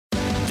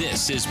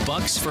This is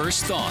Buck's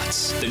First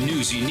Thoughts, the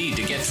news you need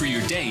to get through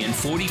your day in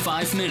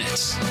 45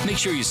 minutes. Make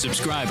sure you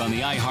subscribe on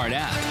the iHeart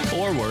app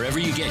or wherever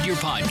you get your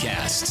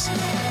podcasts.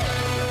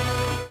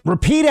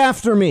 Repeat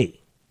after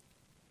me.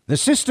 The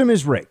system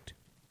is rigged.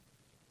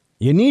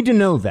 You need to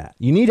know that.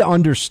 You need to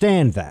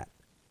understand that.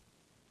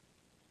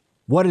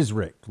 What is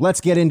rigged? Let's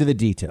get into the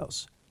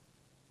details.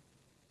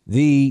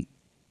 The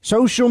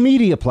social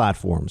media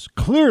platforms,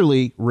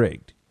 clearly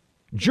rigged.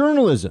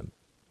 Journalism,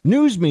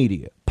 news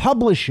media,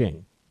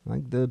 publishing,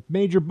 like the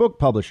major book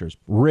publishers,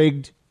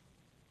 rigged.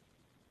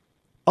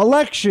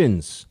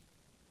 Elections,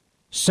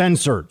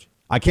 censored.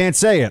 I can't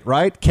say it,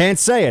 right? Can't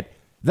say it.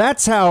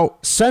 That's how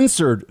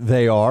censored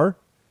they are,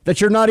 that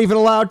you're not even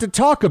allowed to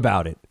talk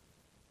about it.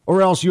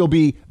 Or else you'll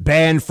be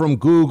banned from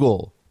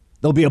Google.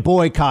 There'll be a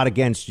boycott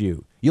against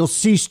you. You'll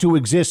cease to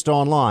exist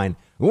online.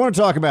 We want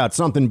to talk about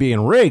something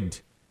being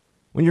rigged.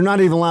 When you're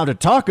not even allowed to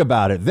talk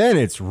about it, then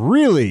it's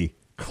really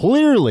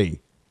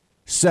clearly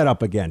set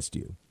up against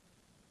you.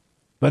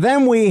 But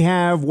then we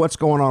have what's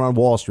going on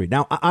Wall Street.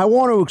 Now, I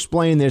want to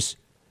explain this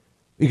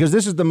because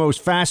this is the most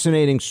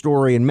fascinating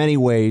story in many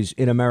ways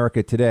in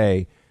America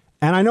today.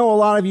 And I know a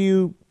lot of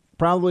you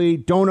probably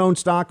don't own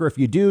stock, or if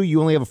you do,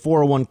 you only have a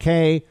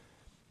 401k.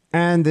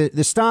 And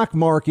the stock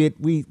market,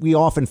 we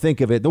often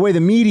think of it, the way the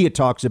media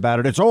talks about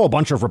it, it's a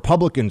bunch of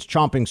Republicans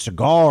chomping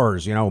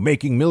cigars,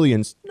 making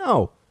millions.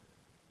 No.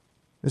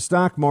 The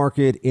stock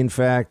market, in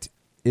fact,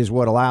 is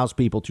what allows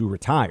people to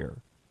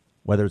retire,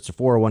 whether it's a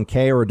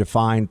 401k or a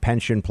defined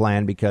pension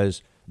plan,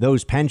 because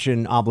those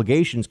pension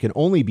obligations can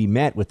only be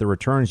met with the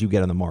returns you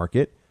get on the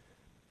market.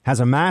 Has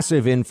a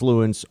massive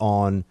influence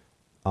on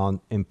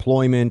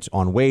employment,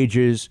 on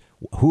wages,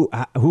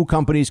 who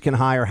companies can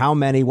hire, how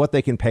many, what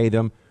they can pay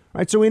them.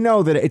 Right. So we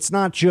know that it's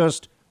not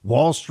just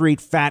Wall Street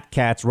fat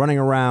cats running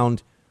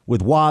around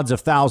with wads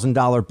of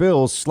 $1,000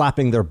 bills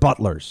slapping their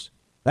butlers.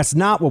 That's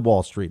not what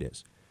Wall Street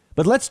is.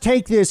 But let's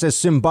take this as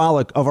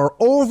symbolic of our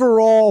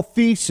overall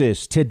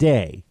thesis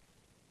today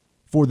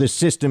for the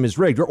system is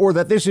rigged, or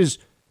that this is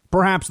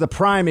perhaps the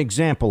prime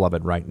example of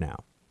it right now.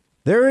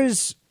 There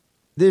is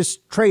this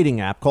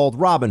trading app called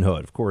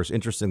Robinhood, of course,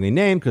 interestingly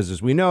named because,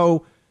 as we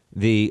know,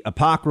 the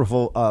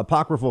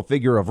apocryphal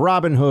figure of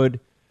Robin Hood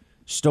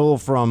stole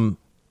from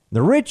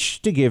the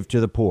rich to give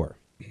to the poor.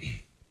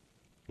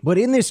 But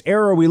in this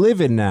era we live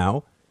in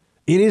now,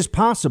 it is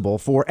possible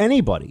for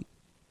anybody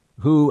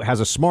who has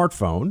a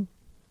smartphone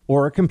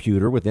or a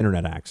computer with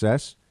internet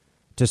access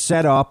to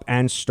set up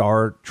and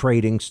start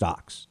trading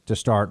stocks, to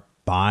start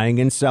buying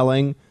and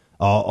selling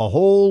a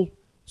whole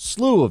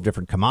slew of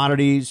different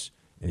commodities.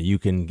 You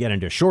can get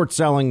into short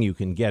selling. You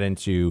can get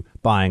into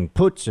buying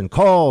puts and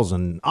calls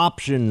and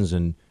options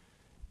and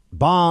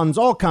bonds,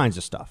 all kinds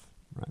of stuff.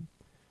 Right?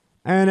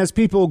 And as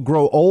people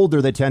grow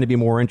older, they tend to be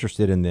more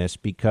interested in this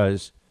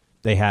because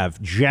they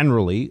have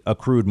generally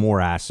accrued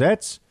more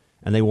assets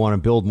and they want to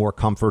build more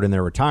comfort in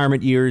their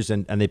retirement years,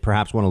 and they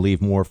perhaps want to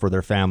leave more for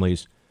their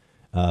families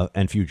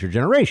and future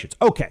generations.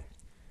 Okay.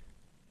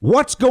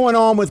 What's going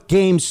on with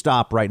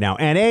GameStop right now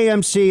and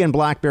AMC and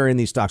BlackBerry and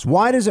these stocks?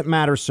 Why does it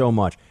matter so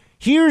much?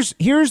 Here's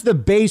the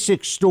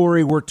basic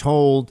story we're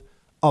told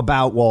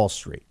about Wall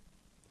Street,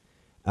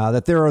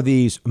 that there are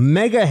these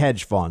mega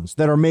hedge funds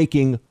that are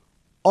making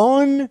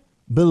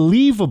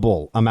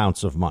unbelievable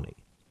amounts of money.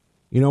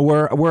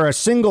 Where a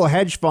single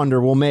hedge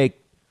funder will make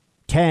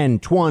 10,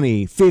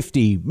 20,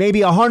 50,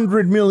 maybe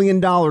 $100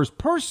 million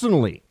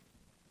personally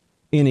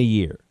in a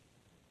year.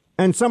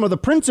 And some of the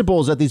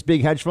principals at these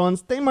big hedge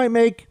funds, they might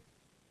make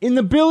in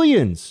the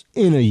billions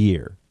in a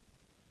year,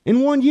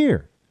 in 1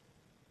 year.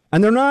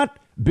 And they're not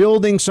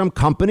building some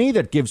company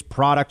that gives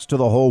products to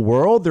the whole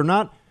world. They're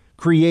not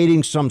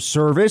creating some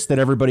service that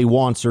everybody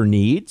wants or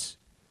needs.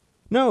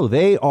 No,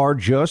 they are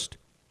just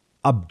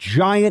a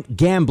giant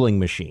gambling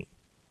machine.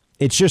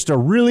 It's just a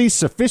really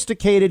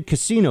sophisticated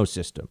casino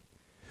system.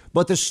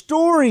 But the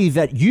story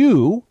that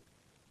you,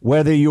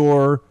 whether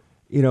you're,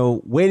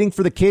 waiting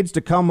for the kids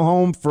to come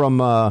home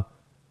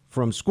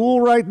from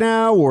school right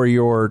now, or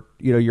your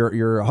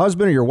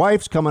husband or your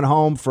wife's coming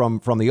home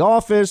from the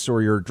office,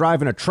 or you're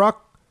driving a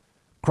truck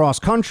cross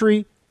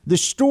country, the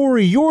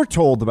story you're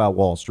told about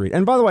Wall Street.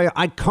 And by the way,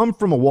 I come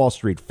from a Wall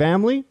Street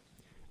family.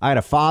 I had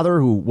a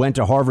father who went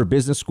to Harvard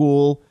Business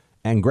School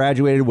and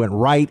graduated, went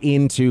right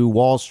into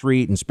Wall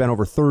Street and spent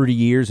over 30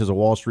 years as a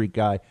Wall Street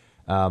guy.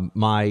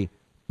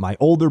 My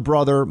older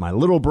brother, my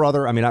little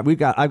brother. I mean,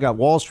 I've got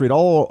Wall Street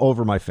all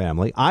over my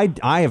family. I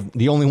have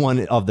the only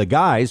one of the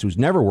guys who's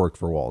never worked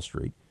for Wall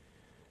Street.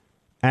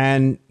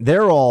 And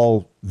they're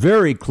all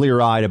very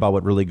clear-eyed about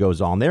what really goes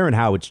on there and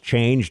how it's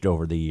changed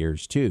over the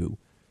years, too.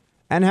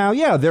 And how,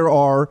 there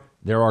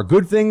are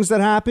good things that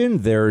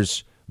happen.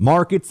 There's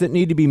markets that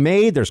need to be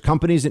made. There's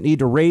companies that need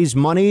to raise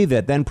money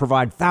that then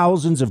provide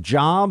thousands of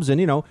jobs. And,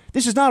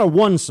 this is not a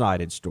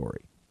one-sided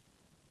story.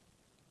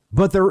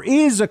 But there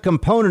is a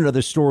component of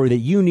the story that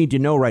you need to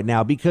know right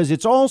now, because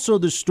it's also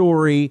the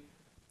story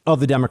of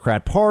the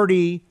Democrat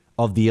Party,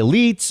 of the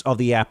elites, of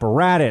the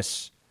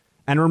apparatus.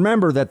 And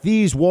remember that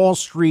these Wall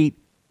Street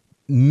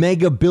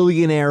mega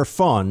billionaire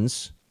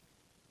funds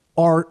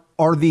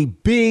are the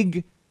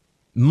big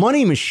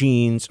money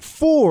machines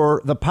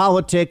for the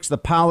politics, the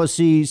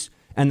policies,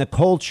 and the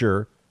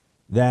culture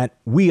that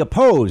we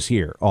oppose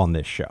here on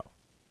this show,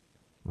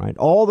 right?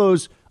 All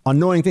those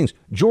annoying things.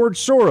 George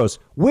Soros,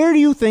 where do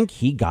you think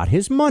he got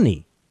his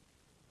money?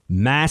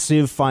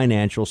 Massive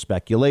financial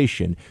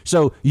speculation.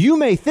 So you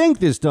may think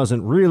this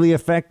doesn't really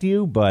affect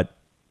you, but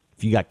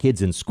if you got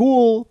kids in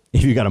school,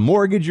 if you got a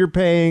mortgage you're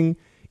paying,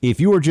 if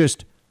you are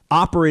just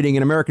operating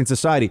in American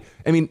society,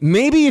 I mean,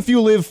 maybe if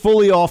you live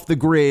fully off the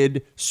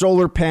grid,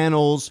 solar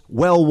panels,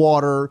 well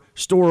water,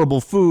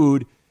 storable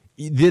food,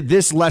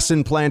 this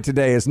lesson plan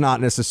today is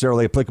not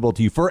necessarily applicable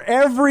to you. For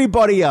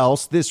everybody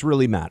else, this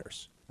really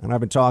matters. And I've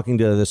been talking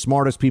to the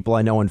smartest people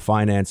I know in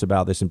finance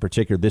about this, in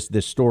particular,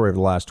 this story of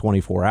the last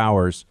 24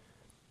 hours,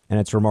 and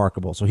it's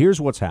remarkable. So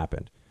here's what's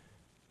happened.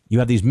 You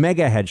have these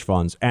mega hedge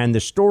funds, and the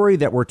story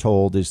that we're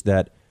told is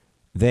that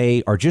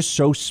they are just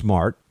so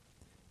smart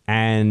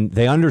and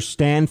they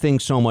understand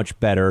things so much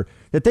better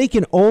that they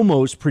can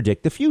almost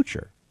predict the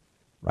future,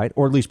 right?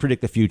 Or at least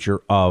predict the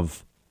future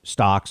of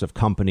stocks, of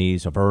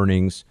companies, of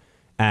earnings.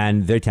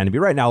 And they tend to be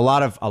right. Now,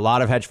 a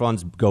lot of hedge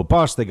funds go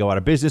bust, they go out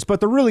of business, but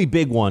the really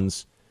big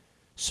ones,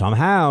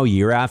 somehow,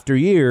 year after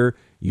year,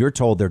 you're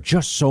told they're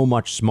just so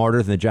much smarter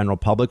than the general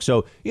public.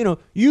 So,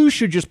 you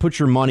should just put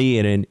your money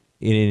in an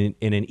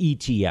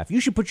ETF.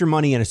 You should put your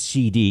money in a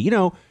CD.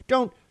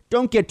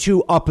 Don't get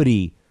too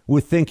uppity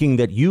with thinking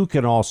that you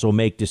can also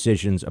make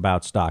decisions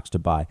about stocks to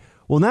buy.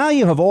 Well, now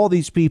you have all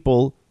these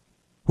people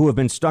who have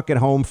been stuck at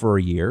home for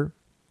a year.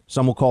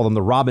 Some will call them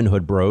the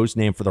Robinhood Bros,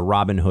 named for the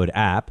Robinhood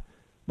app.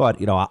 But,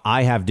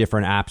 I have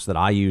different apps that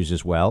I use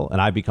as well.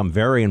 And I've become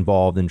very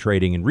involved in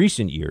trading in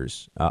recent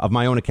years of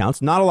my own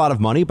accounts. Not a lot of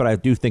money, but I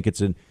do think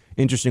it's an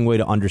interesting way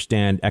to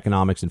understand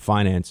economics and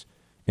finance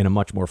in a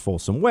much more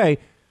fulsome way.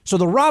 So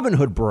the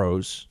Robinhood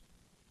Bros,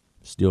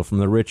 steal from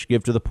the rich,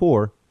 give to the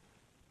poor.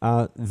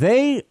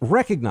 They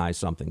recognize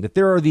something, that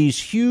there are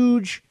these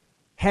huge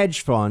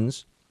hedge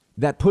funds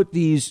that put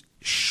these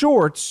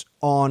shorts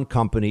on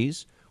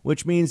companies,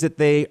 which means that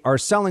they are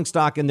selling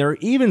stock. And there are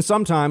even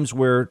sometimes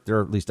where there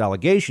are at least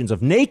allegations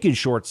of naked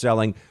short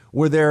selling,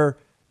 where they're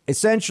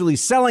essentially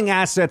selling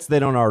assets they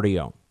don't already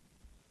own.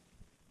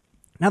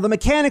 Now, the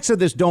mechanics of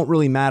this don't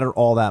really matter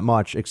all that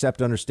much, except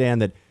to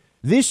understand that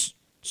this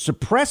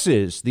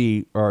suppresses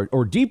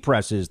or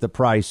depresses the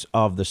price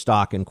of the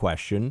stock in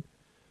question.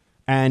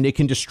 And it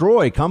can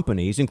destroy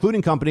companies,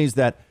 including companies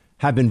that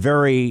have been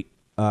very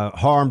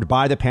harmed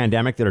by the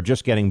pandemic, that are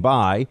just getting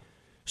by.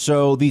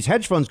 So these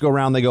hedge funds go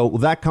around, they go, well,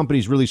 that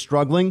company's really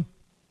struggling.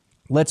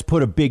 Let's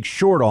put a big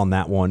short on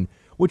that one,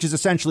 which is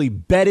essentially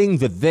betting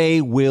that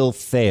they will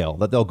fail,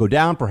 that they'll go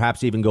down,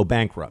 perhaps even go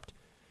bankrupt.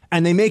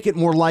 And they make it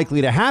more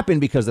likely to happen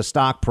because the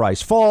stock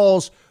price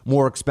falls,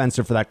 more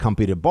expensive for that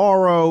company to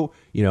borrow.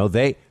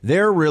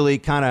 They're really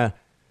kind of,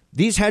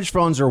 these hedge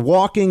funds are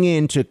walking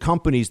into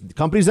companies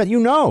that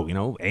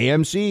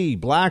AMC,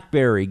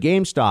 BlackBerry,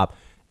 GameStop.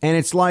 And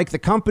it's like the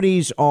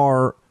companies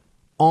are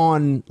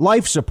on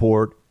life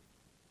support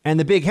and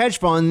the big hedge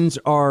funds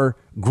are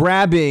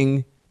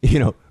grabbing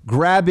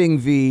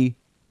the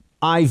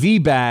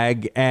IV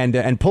bag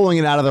and pulling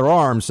it out of their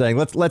arms, saying,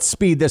 let's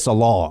speed this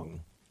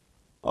along.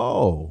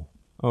 Oh,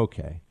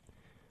 okay.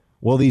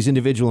 Well, these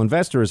individual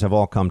investors have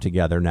all come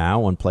together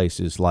now on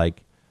places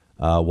like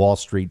Wall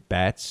Street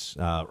Bets,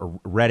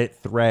 Reddit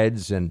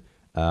threads, and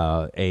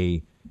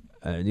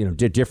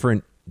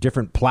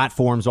different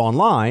platforms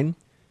online.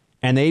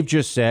 And they've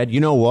just said, you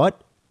know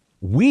what?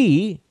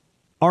 We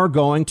are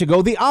going to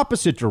go the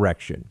opposite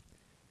direction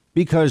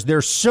because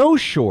they're so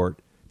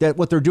short that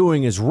what they're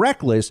doing is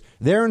reckless.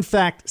 They're, in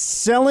fact,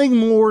 selling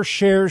more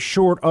shares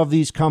short of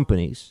these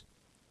companies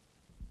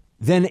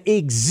than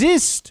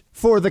exist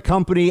for the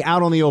company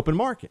out on the open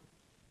market.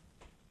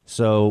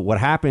 So what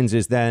happens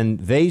is then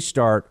they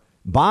start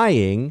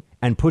buying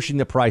and pushing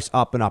the price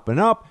up and up and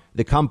up.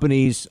 The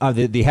companies,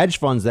 the hedge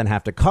funds then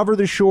have to cover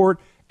the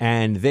short,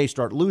 and they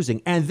start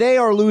losing. And they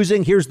are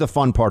losing. Here's the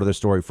fun part of the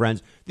story,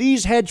 friends.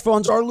 These hedge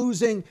funds are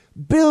losing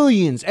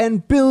billions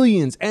and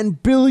billions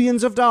and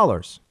billions of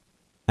dollars.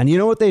 And you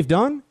know what they've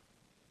done?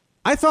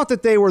 I thought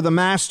that they were the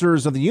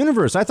masters of the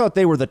universe. I thought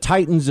they were the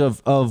titans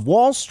of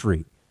Wall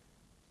Street.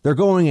 They're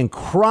going and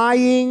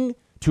crying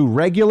to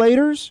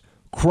regulators,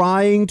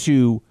 crying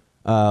to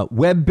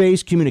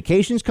web-based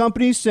communications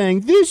companies,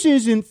 saying, this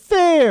isn't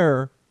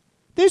fair.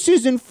 This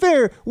isn't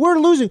fair. We're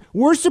losing.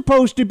 We're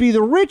supposed to be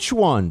the rich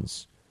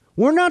ones.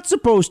 We're not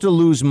supposed to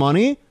lose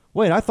money.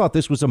 Wait, I thought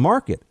this was a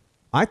market.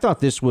 I thought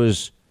this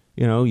was,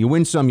 you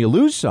win some, you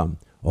lose some.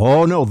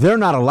 Oh, no, they're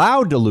not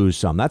allowed to lose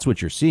some. That's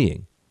what you're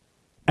seeing.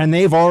 And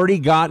they've already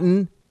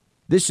gotten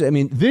this. I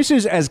mean, this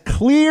is as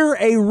clear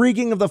a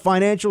rigging of the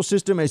financial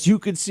system as you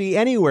could see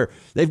anywhere.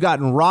 They've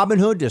gotten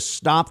Robinhood to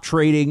stop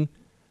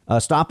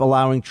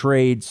allowing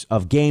trades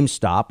of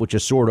GameStop, which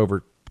has soared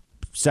over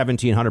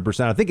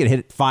 1,700%. I think it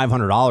hit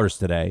 $500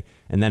 today,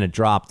 and then it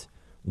dropped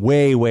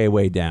way, way,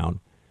 way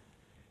down.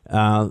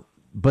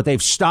 but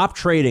they've stopped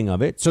trading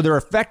of it. So they're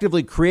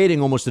effectively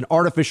creating almost an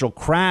artificial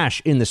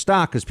crash in the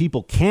stock because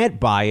people can't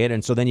buy it.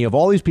 And so then you have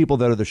all these people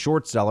that are the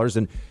short sellers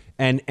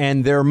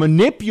and they're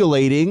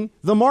manipulating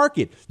the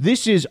market.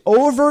 This is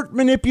overt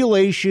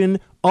manipulation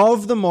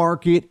of the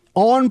market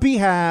on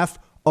behalf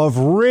of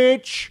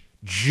rich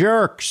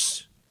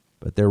jerks.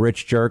 But they're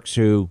rich jerks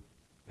who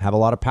have a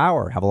lot of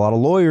power, have a lot of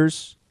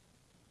lawyers,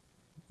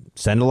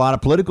 send a lot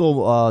of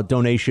political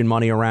donation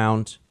money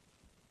around.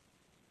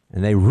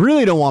 And they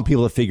really don't want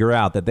people to figure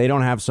out that they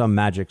don't have some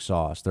magic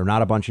sauce. They're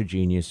not a bunch of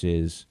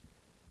geniuses.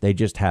 They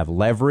just have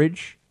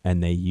leverage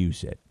and they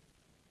use it.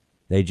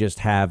 They just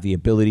have the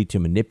ability to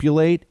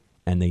manipulate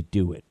and they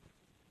do it.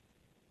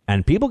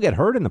 And people get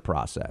hurt in the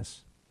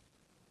process.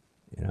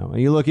 You know,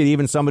 and you look at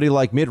even somebody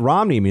like Mitt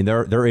Romney. I mean,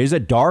 there is a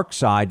dark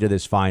side to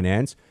this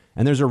finance.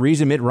 And there's a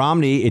reason Mitt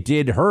Romney, it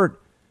did hurt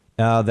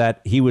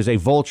that he was a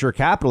vulture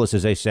capitalist,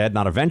 as they said,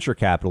 not a venture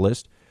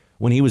capitalist,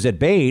 when he was at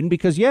Bain,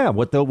 because,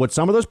 what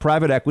some of those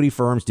private equity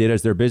firms did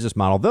as their business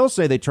model, they'll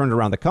say they turned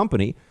around the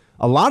company.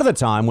 A lot of the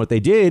time, what they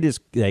did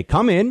is they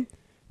come in,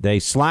 they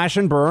slash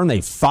and burn,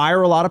 they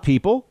fire a lot of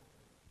people,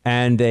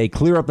 and they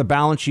clear up the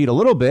balance sheet a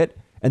little bit,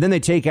 and then they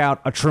take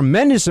out a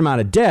tremendous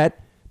amount of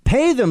debt,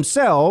 pay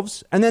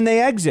themselves, and then they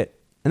exit,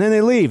 and then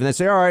they leave, and they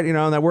say, all right,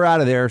 we're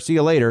out of there, see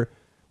you later.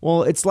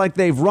 Well, it's like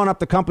they've run up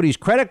the company's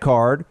credit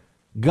card,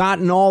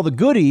 gotten all the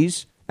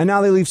goodies, and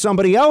now they leave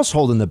somebody else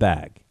holding the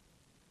bag.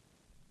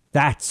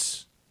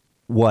 That's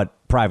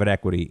what private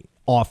equity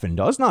often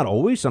does. Not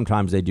always.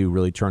 Sometimes they do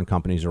really turn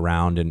companies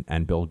around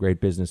and build great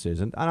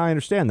businesses. And I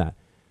understand that.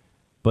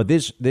 But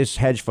this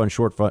hedge fund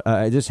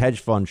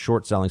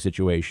short selling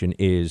situation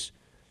is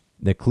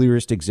the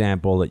clearest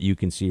example that you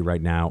can see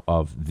right now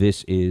of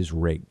this is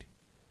rigged.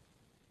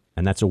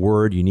 And that's a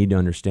word you need to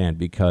understand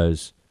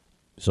because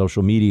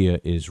social media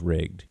is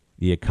rigged.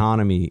 The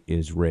economy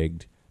is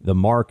rigged. The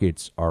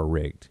markets are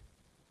rigged.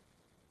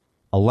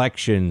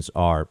 Elections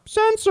are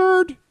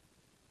censored.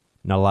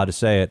 Not allowed to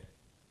say it.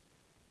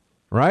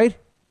 Right?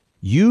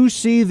 You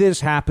see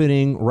this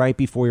happening right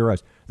before your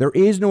eyes. There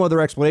is no other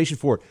explanation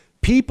for it.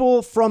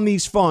 People from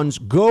these funds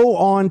go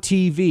on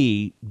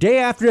TV day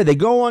after day. They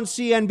go on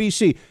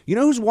CNBC. You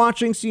know who's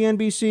watching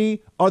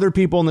CNBC? Other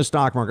people in the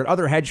stock market,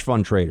 other hedge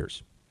fund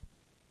traders.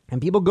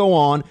 And people go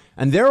on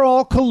and they're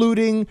all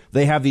colluding.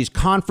 They have these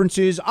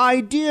conferences,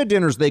 idea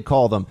dinners, they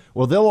call them.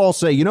 Well, they'll all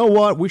say, you know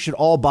what? We should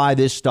all buy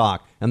this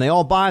stock. And they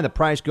all buy. The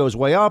price goes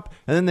way up.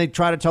 And then they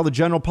try to tell the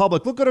general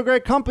public, look what a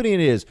great company it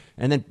is.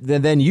 And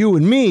then you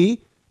and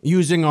me,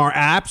 using our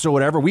apps or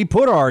whatever, we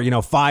put our,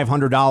 $500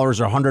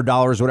 or $100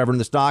 or whatever in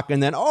the stock.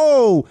 And then,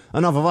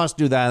 enough of us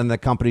do that. And the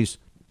companies,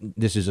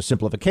 this is a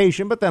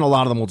simplification, but then a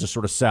lot of them will just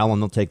sort of sell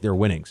and they'll take their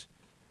winnings.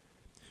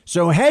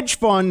 So hedge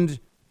fund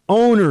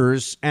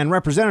owners and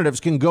representatives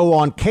can go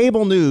on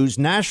cable news,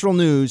 national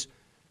news,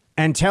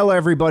 and tell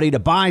everybody to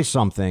buy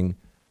something.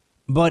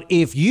 But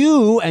if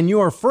you and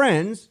your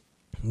friends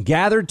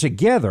gathered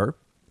together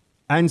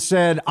and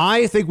said,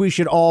 I think we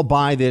should all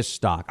buy this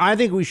stock. I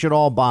think we should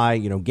all buy,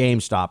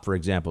 GameStop, for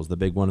example, is the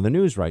big one in the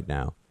news right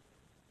now.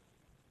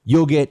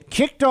 You'll get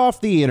kicked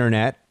off the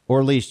internet, or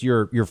at least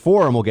your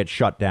forum will get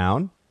shut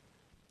down.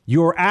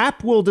 Your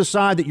app will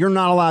decide that you're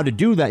not allowed to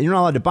do that. You're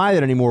not allowed to buy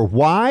that anymore.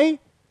 Why?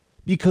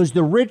 Because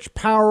the rich,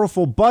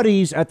 powerful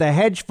buddies at the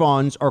hedge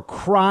funds are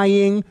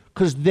crying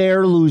because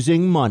they're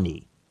losing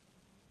money.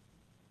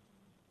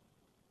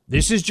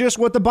 This is just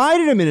what the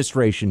Biden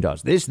administration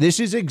does. This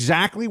is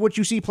exactly what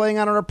you see playing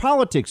out in our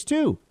politics,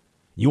 too.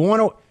 You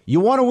want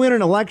to win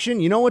an election?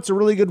 You know what's a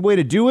really good way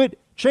to do it?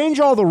 Change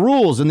all the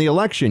rules in the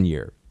election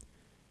year.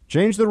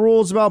 Change the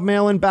rules about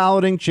mail-in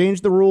balloting. Change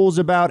the rules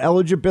about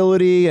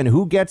eligibility and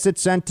who gets it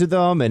sent to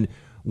them and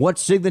what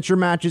signature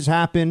matches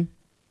happen.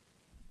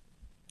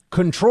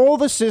 Control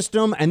the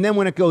system, and then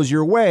when it goes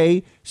your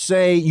way,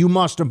 say you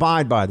must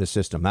abide by the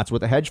system. That's what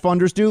the hedge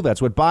funders do.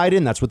 That's what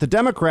Biden, that's what the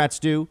Democrats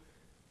do.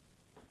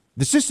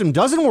 The system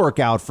doesn't work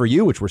out for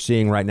you, which we're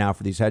seeing right now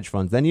for these hedge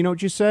funds. Then you know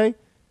what you say?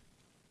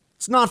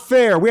 It's not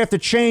fair. We have to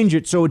change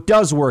it so it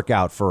does work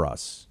out for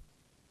us.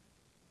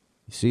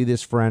 You see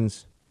this,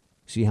 friends?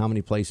 See how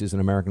many places in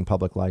American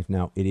public life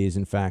now it is,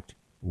 in fact,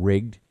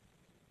 rigged?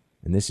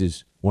 And this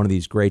is one of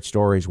these great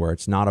stories where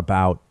it's not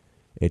about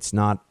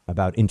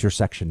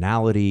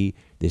intersectionality.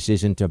 This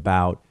isn't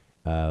about,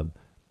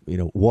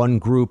 one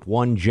group,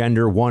 one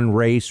gender, one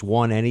race,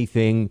 one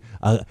anything,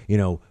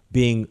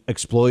 being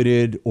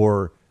exploited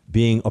or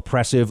being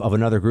oppressive of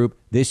another group.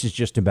 This is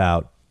just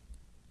about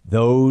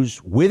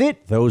those with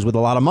it, those with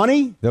a lot of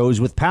money, those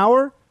with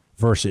power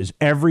versus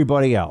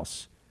everybody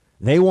else.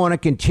 They want to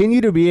continue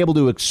to be able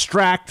to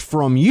extract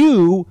from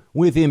you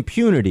with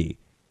impunity.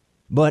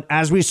 But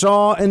as we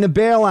saw in the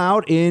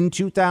bailout in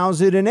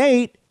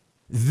 2008,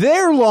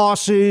 their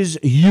losses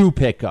you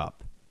pick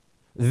up.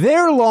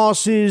 Their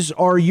losses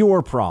are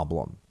your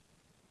problem.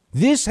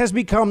 This has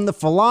become the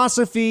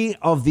philosophy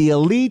of the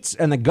elites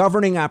and the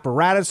governing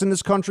apparatus in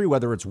this country,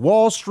 whether it's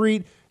Wall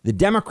Street, the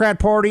Democrat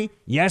Party,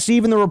 yes,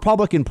 even the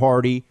Republican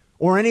Party,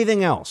 or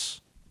anything else.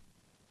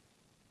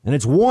 And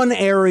it's one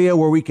area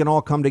where we can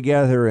all come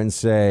together and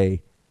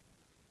say,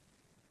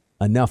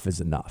 enough is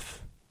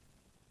enough.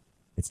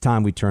 It's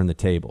time we turn the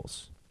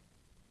tables.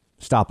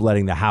 Stop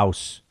letting the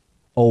House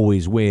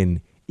always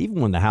win,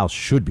 even when the House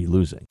should be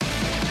losing.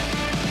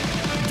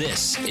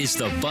 This is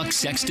the Buck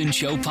Sexton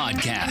Show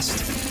podcast.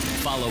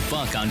 Follow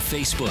Buck on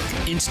Facebook,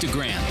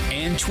 Instagram,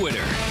 and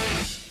Twitter.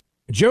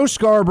 Joe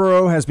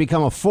Scarborough has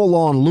become a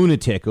full-on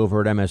lunatic over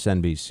at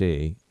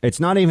MSNBC. It's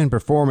not even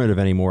performative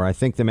anymore. I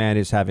think the man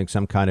is having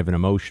some kind of an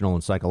emotional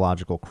and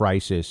psychological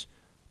crisis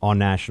on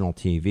national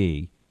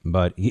TV.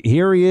 But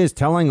here he is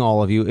telling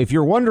all of you, if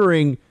you're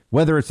wondering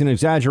whether it's an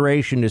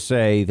exaggeration to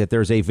say that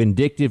there's a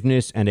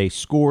vindictiveness and a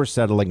score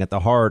settling at the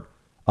heart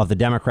of the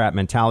Democrat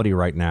mentality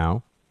right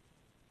now,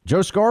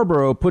 Joe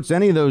Scarborough puts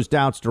any of those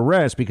doubts to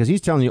rest because he's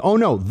telling you, oh,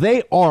 no,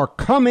 they are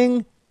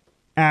coming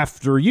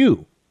after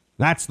you.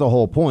 That's the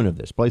whole point of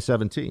this. Play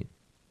 17.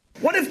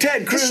 What if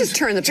Ted Cruz just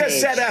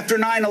said after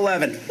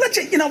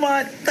 9/11, you know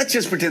what? Let's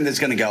just pretend it's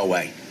going to go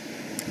away.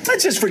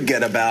 Let's just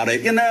forget about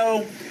it.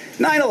 9/11,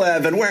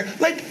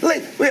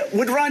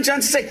 would Ron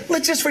Johnson say,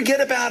 let's just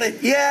forget about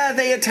it? Yeah,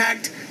 they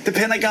attacked the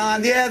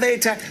Pentagon. Yeah, they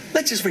attacked.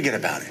 Let's just forget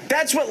about it.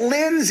 That's what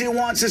Lindsey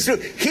wants us to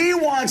do. He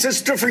wants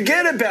us to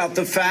forget about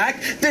the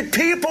fact that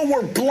people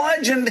were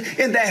bludgeoned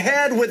in the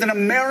head with an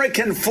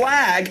American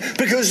flag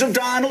because of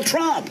Donald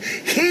Trump.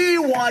 He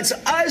wants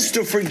us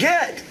to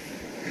forget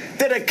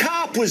that a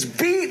cop was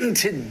beaten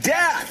to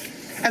death.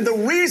 And the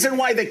reason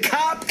why the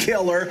cop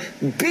killer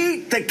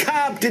beat the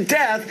cop to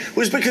death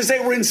was because they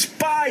were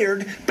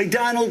inspired by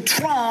Donald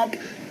Trump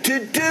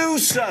to do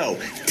so.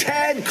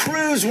 Ted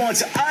Cruz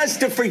wants us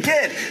to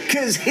forget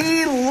because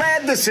he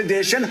led the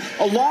sedition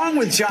along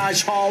with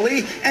Josh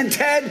Hawley and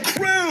Ted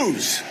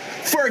Cruz.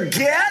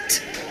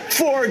 Forget?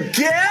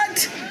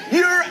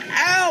 You're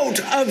out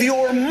of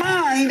your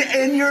mind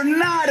and you're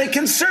not a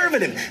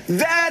conservative.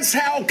 That's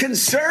how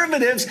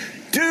conservatives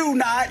do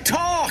not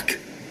talk.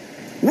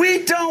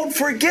 We don't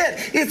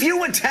forget. If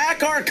you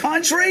attack our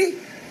country,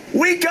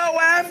 we go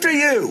after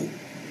you.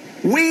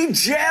 We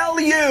jail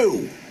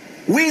you.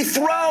 We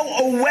throw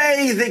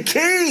away the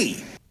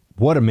key.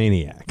 What a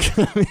maniac.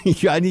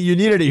 You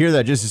needed to hear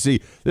that just to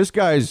see this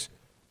guy's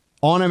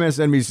on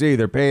MSNBC.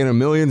 They're paying him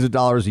millions of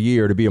dollars a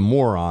year to be a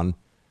moron.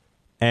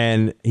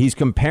 And he's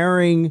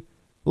comparing,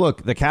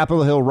 look, the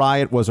Capitol Hill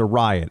riot was a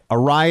riot. A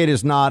riot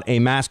is not a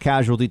mass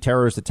casualty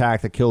terrorist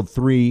attack that killed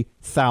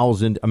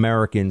 3,000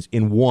 Americans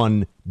in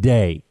one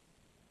day.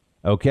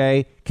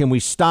 OK, can we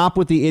stop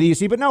with the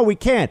idiocy? But no, we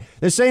can't.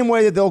 The same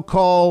way that they'll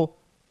call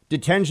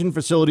detention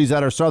facilities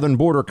at our southern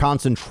border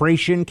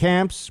concentration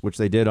camps, which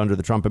they did under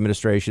the Trump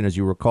administration, as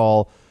you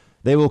recall,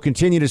 they will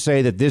continue to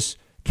say that this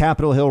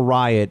Capitol Hill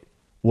riot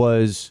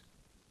was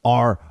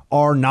our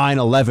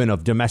 9/11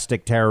 of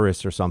domestic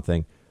terrorists or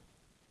something.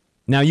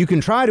 Now, you can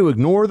try to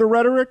ignore the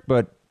rhetoric,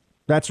 but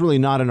that's really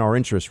not in our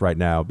interest right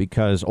now,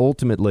 because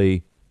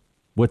ultimately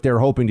what they're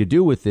hoping to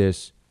do with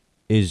this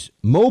is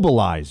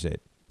mobilize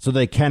it so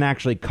they can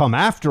actually come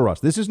after us.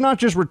 This is not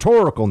just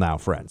rhetorical now,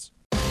 friends.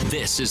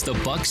 This is the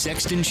Buck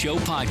Sexton Show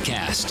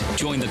podcast.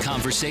 Join the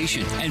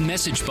conversation and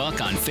message Buck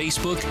on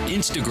Facebook,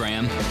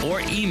 Instagram,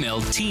 or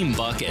email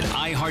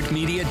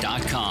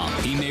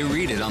teambuck@iheartmedia.com. He may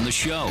read it on the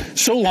show.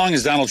 So long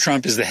as Donald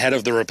Trump is the head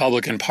of the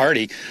Republican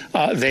Party,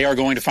 they are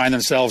going to find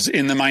themselves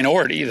in the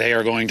minority. They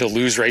are going to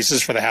lose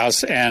races for the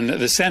House and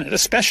the Senate,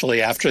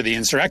 especially after the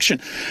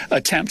insurrection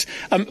attempt.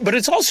 But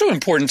it's also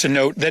important to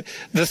note that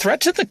the threat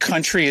to the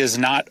country is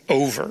not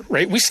over,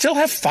 right? We still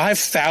have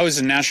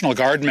 5,000 National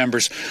Guard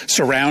members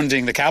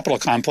surrounding the Capitol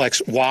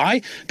complex.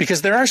 Why?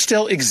 Because there are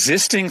still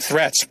existing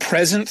threats,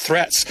 present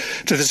threats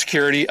to the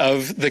security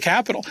of the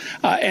Capitol.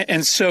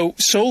 And so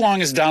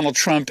long as Donald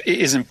Trump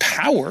is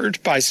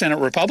empowered by Senate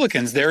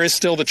Republicans, there is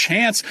still the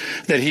chance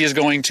that he is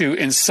going to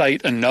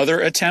incite another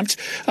attempt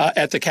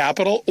at the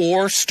Capitol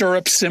or stir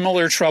up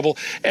similar trouble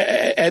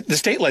at the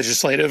state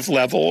legislative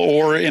level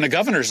or in a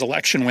governor's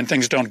election when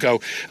things don't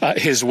go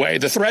his way.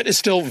 The threat is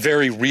still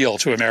very real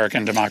to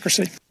American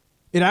democracy.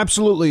 It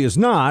absolutely is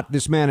not.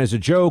 This man is a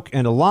joke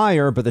and a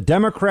liar, but the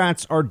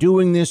Democrats are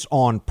doing this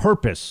on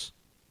purpose.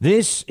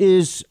 This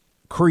is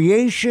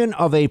creation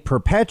of a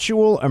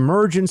perpetual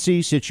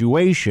emergency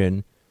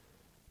situation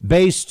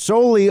based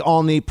solely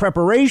on the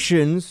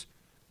preparations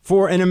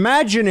for an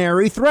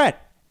imaginary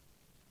threat.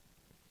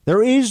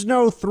 There is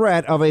no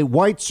threat of a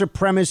white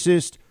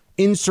supremacist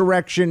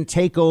insurrection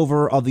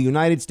takeover of the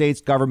United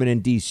States government in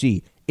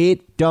D.C.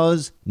 It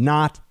does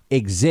not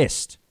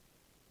exist.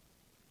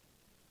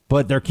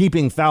 But they're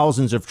keeping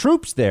thousands of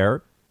troops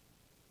there,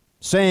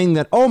 saying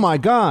that, oh, my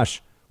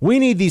gosh, we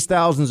need these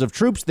thousands of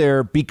troops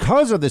there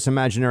because of this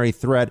imaginary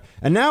threat.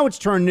 And now it's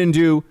turned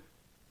into,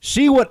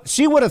 see what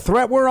a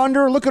threat we're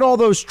under? Look at all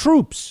those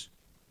troops.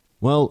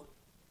 Well,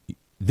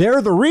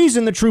 they're the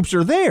reason the troops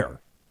are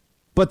there,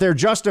 but they're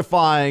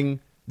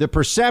justifying the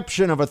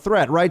perception of a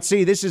threat, right?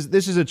 See, this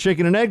is a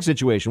chicken and egg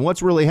situation.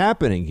 What's really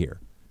happening here?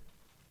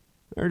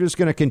 They're just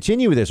going to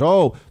continue with this.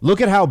 Oh,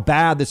 look at how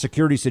bad the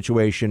security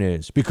situation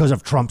is because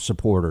of Trump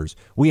supporters.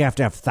 We have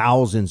to have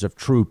thousands of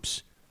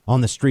troops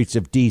on the streets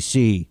of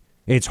D.C.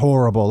 It's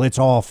horrible. It's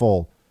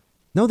awful.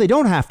 No, they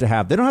don't have to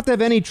have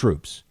any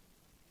troops.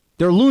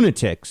 They're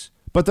lunatics,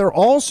 but they're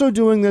also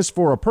doing this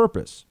for a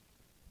purpose.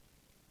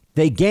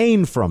 They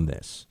gain from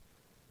this.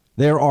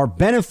 There are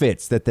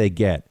benefits that they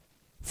get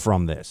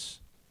from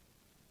this.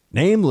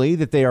 Namely,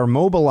 that they are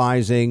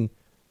mobilizing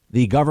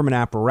the government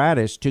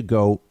apparatus to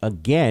go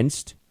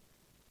against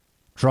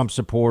Trump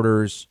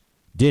supporters,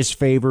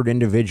 disfavored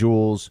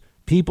individuals,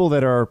 people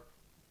that are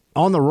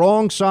on the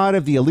wrong side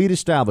of the elite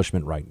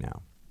establishment right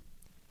now.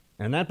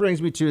 And that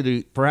brings me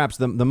to perhaps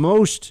the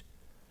most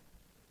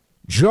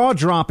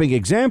jaw-dropping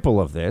example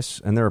of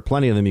this, and there are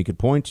plenty of them you could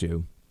point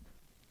to.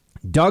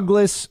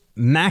 Douglas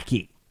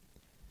Mackey.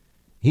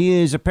 He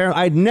is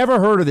apparently, I'd never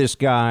heard of this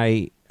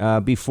guy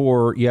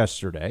before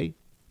yesterday.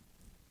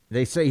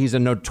 They say he's a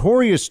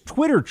notorious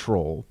Twitter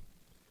troll,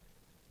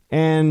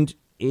 and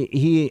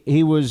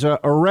he was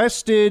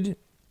arrested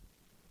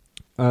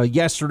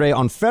yesterday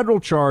on federal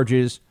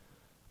charges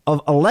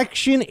of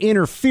election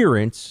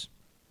interference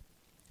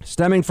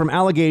stemming from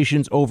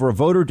allegations over a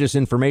voter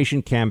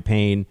disinformation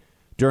campaign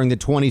during the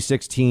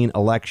 2016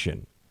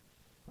 election.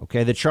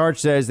 Okay, the charge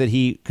says that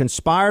he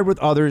conspired with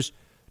others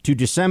to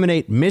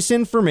disseminate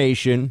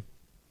misinformation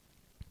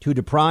to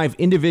deprive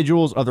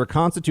individuals of their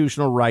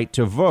constitutional right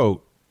to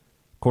vote,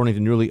 according to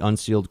newly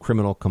unsealed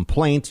criminal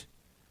complaint.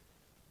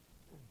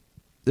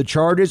 The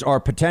charges are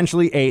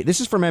potentially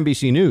this is from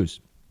NBC News,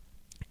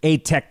 a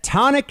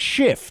tectonic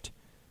shift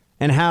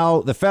in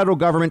how the federal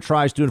government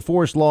tries to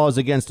enforce laws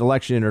against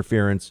election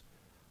interference.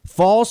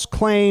 False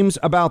claims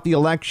about the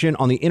election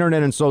on the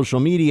internet and social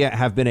media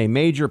have been a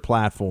major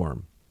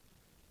platform.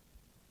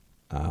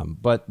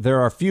 But there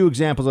are few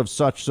examples of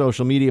such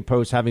social media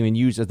posts having been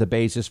used as the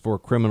basis for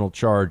criminal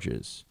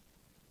charges.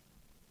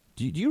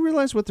 Do you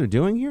realize what they're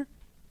doing here?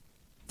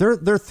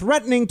 They're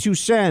threatening to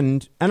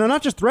send, and they're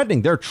not just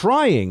threatening, they're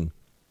trying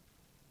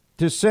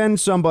to send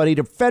somebody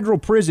to federal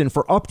prison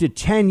for up to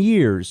 10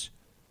 years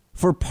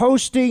for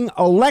posting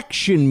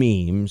election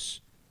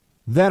memes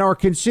that are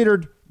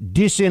considered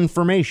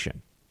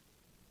disinformation.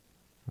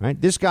 Right?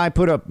 This guy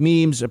put up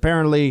memes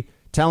apparently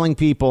telling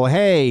people,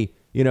 hey,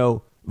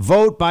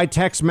 vote by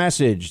text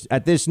message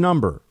at this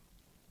number.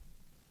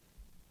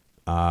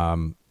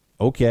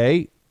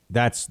 Okay,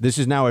 this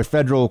is now a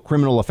federal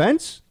criminal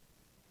offense.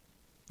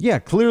 Yeah,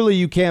 clearly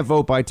you can't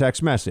vote by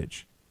text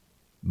message,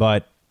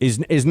 but is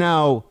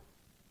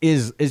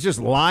just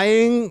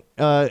lying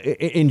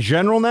in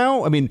general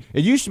now? I mean,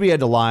 it used to be you had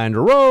to lie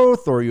under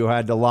oath, or you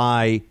had to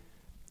lie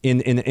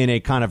in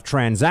a kind of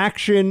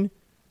transaction.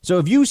 So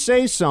if you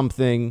say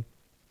something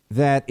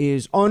that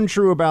is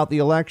untrue about the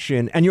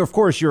election, and you're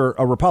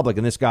a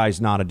Republican, this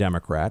guy's not a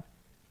Democrat,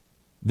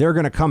 they're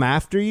going to come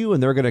after you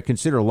and they're going to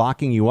consider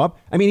locking you up.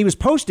 I mean, he was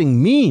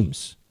posting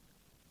memes.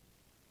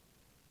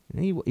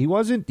 He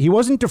wasn't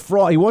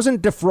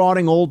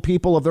defrauding old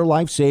people of their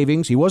life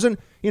savings. He wasn't,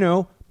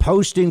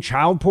 posting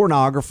child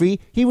pornography.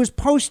 He was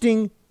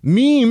posting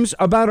memes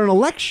about an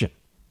election.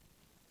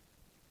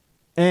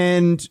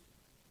 And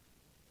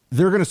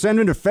they're going to send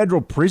him to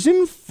federal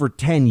prison for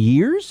 10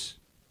 years?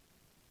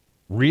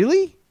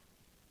 Really?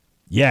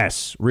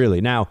 Yes,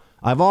 really. Now,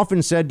 I've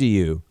often said to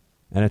you,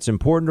 and it's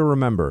important to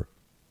remember,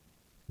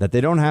 that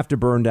they don't have to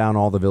burn down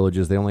all the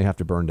villages. They only have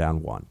to burn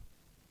down one.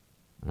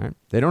 All right?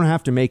 They don't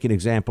have to make an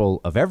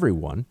example of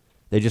everyone.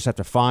 They just have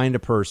to find a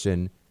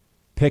person,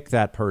 pick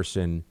that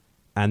person,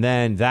 and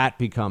then that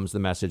becomes the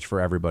message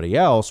for everybody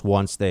else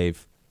once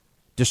they've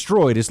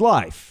destroyed his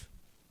life.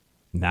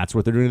 And that's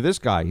what they're doing to this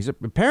guy. He's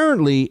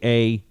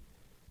apparently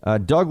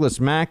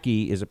Douglas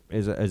Mackey is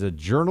a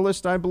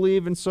journalist, I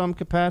believe, in some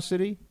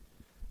capacity.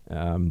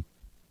 They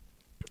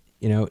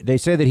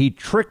say that he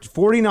tricked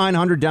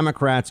 4,900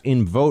 Democrats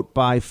in vote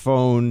by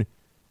phone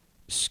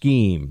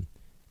scheme.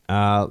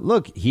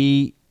 Look,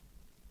 he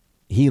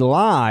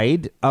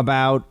lied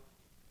about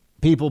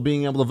people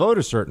being able to vote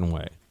a certain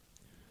way.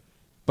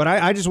 But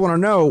I just want to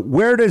know,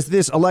 where does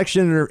this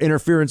election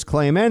interference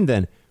claim end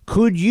then?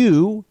 Could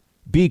you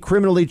be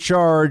criminally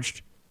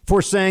charged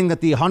for saying that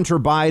the Hunter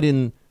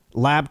Biden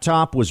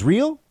laptop was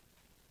real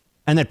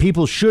and that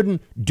people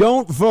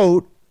don't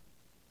vote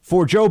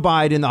for Joe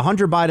Biden? The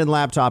Hunter Biden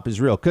laptop is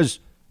real, because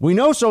we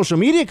know social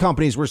media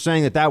companies were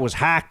saying that was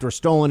hacked or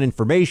stolen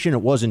information.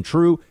 It wasn't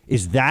true.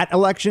 Is that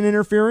election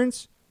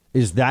interference?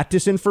 Is that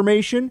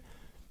disinformation?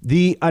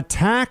 The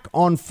attack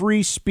on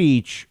free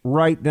speech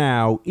right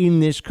now in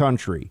this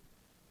country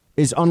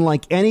is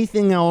unlike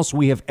anything else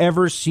we have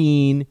ever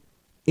seen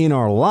in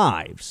our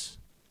lives.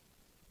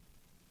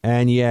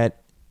 And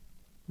yet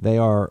they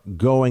are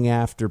going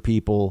after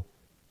people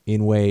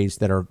in ways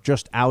that are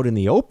just out in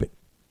the open.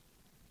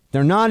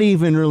 They're not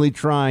even really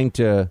trying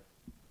to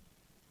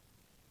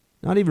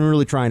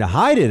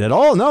hide it at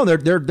all. No,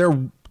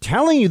 they're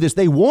telling you this.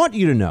 They want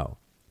you to know.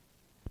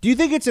 Do you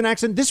think it's an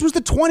accident? This was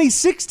the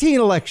 2016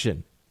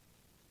 election.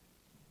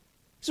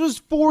 This was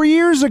 4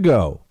 years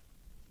ago.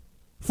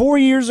 4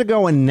 years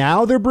ago, and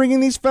now they're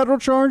bringing these federal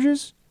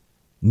charges?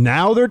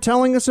 Now they're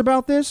telling us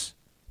about this?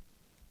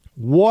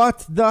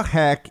 What the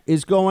heck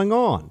is going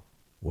on?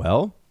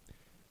 Well,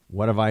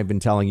 what have I been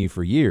telling you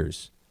for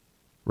years?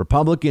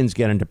 Republicans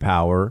get into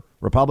power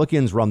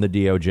Republicans run the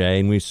DOJ,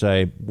 and we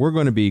say, we're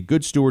going to be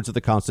good stewards of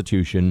the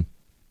Constitution,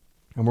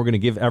 and we're going to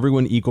give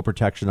everyone equal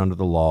protection under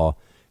the law,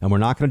 and we're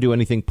not going to do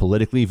anything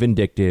politically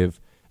vindictive,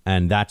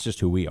 and that's just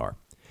who we are.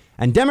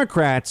 And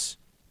Democrats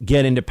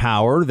get into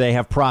power. They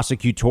have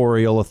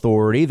prosecutorial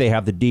authority. They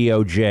have the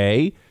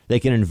DOJ. They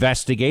can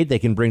investigate. They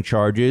can bring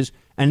charges.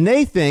 And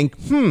they think,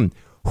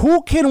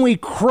 who can we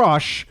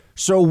crush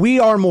so we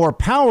are more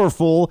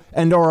powerful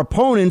and our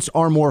opponents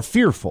are more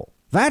fearful?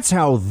 That's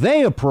how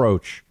they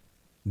approach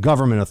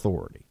government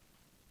authority.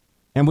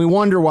 And we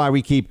wonder why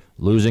we keep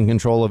losing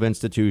control of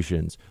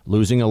institutions,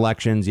 losing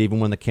elections, even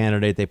when the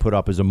candidate they put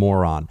up is a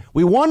moron.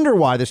 We wonder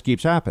why this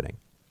keeps happening.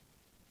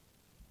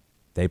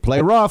 They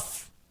play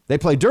rough. They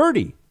play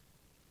dirty.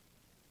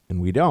 And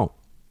we don't.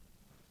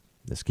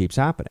 This keeps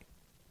happening.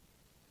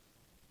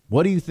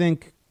 What do you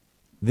think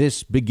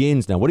this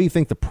begins now? What do you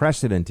think the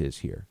precedent is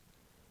here?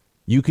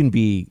 You can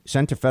be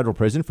sent to federal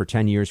prison for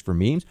 10 years for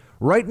memes.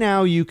 Right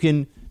now, you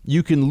can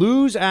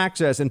lose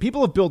access, and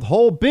people have built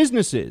whole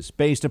businesses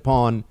based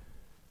upon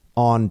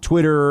on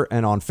Twitter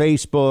and on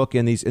Facebook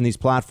and these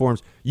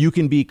platforms. You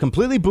can be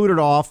completely booted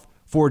off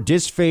for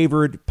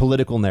disfavored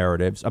political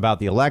narratives about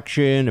the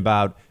election,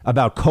 about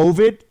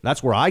COVID.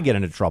 That's where I get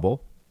into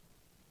trouble.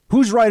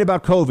 Who's right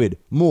about COVID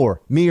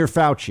more, me or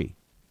Fauci?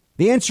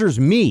 The answer is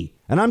me.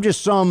 And I'm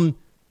just some,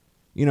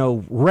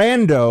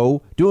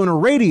 rando doing a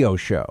radio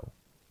show.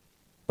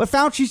 But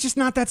Fauci's just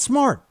not that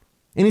smart.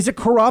 And he's a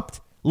corrupt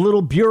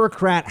little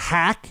bureaucrat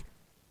hack.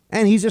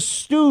 And he's a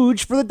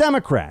stooge for the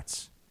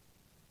Democrats.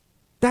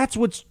 That's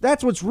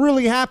what's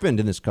really happened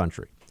in this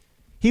country.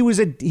 He was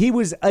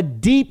a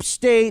deep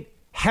state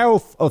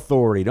health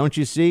authority, don't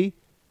you see?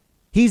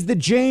 He's the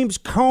James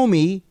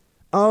Comey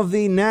of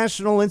the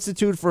National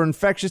Institute for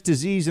Infectious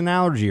Disease and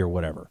Allergy or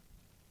whatever.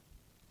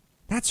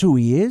 That's who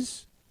he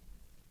is.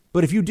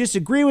 But if you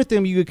disagree with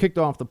him, you get kicked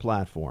off the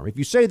platform. If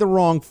you say the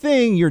wrong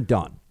thing, you're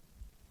done.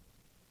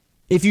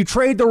 If you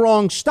trade the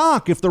wrong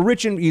stock, if the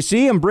rich, and you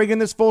see, I'm bringing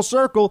this full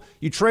circle,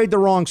 you trade the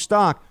wrong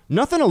stock,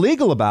 nothing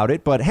illegal about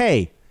it, but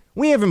hey,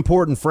 we have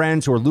important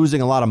friends who are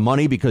losing a lot of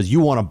money because you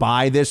want to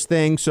buy this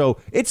thing. So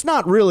it's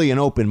not really an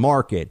open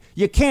market.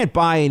 You can't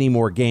buy any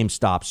more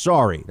GameStop.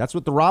 Sorry. That's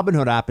what the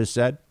Robinhood app has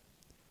said.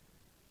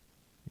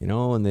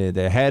 And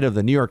the head of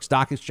the New York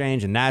Stock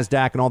Exchange and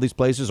NASDAQ and all these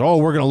places. Oh,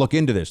 we're going to look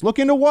into this. Look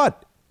into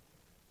what?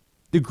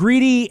 The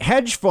greedy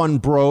hedge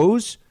fund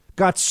bros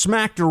got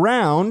smacked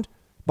around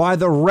by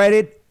the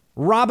Reddit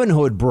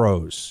Robinhood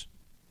bros.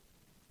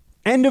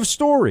 End of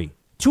story.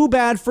 Too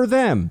bad for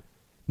them.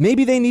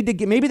 Maybe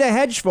the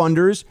hedge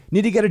funders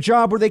need to get a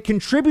job where they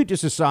contribute to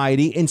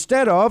society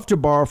instead of, to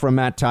borrow from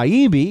Matt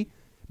Taibbi,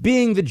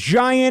 being the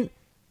giant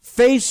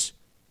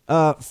face-attached,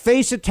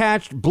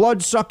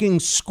 blood-sucking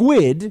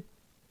squid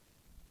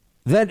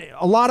that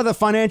a lot of the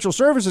financial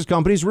services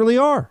companies really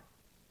are.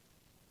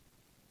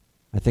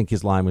 I think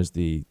his line was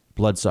the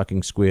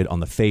blood-sucking squid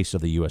on the face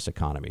of the U.S.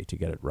 economy, to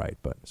get it right,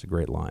 but it's a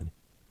great line.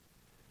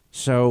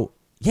 So,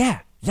 yeah,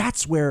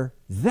 that's where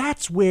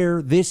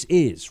this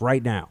is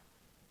right now.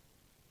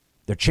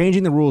 They're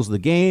changing the rules of the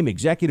game,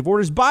 executive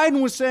orders.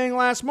 Biden was saying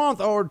last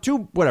month or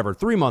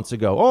 3 months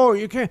ago, oh,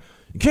 you can't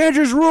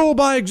just rule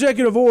by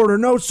executive order.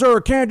 No, sir,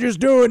 can't just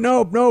do it.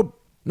 Nope,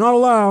 not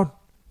allowed.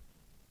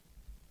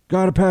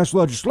 Got to pass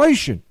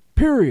legislation,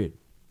 period.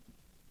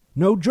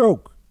 No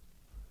joke.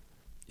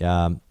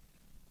 Then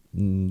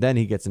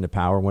he gets into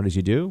power. What does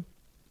he do?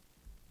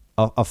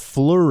 A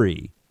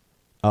flurry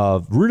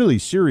of really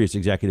serious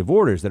executive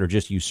orders that are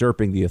just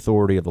usurping the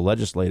authority of the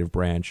legislative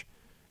branch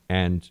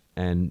and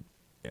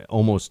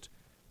almost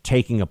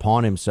taking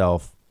upon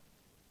himself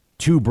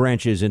two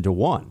branches into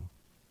one.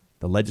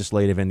 The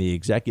legislative and the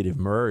executive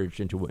merged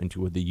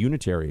into the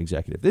unitary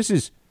executive. This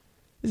is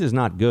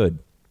not good,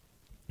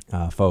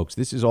 folks.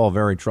 This is all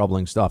very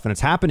troubling stuff, and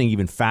it's happening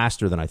even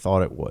faster than I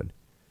thought it would.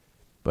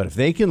 But if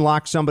they can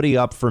lock somebody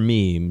up for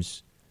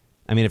memes,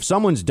 I mean, if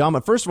someone's dumb,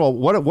 first of all,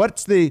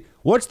 what's the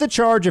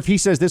charge if he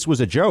says this was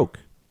a joke?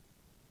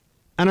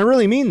 And I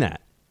really mean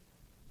that.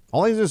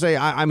 All he's going to say,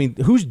 I mean,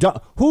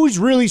 who's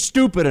really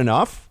stupid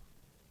enough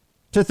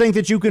to think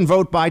that you can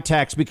vote by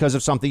text because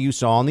of something you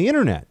saw on the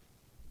internet?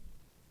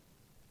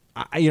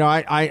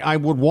 I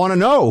would want to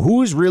know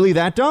who's really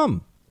that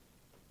dumb.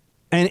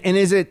 And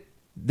is it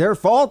their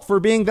fault for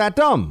being that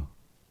dumb?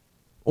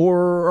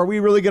 Or are we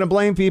really going to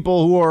blame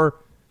people who are,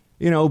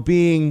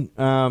 being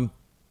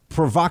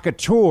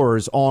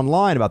provocateurs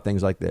online about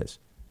things like this?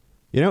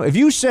 If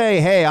you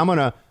say, hey, I'm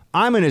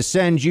going to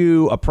send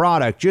you a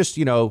product, just,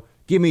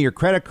 give me your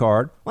credit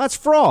card. Well, that's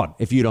fraud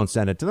if you don't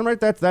send it to them, right?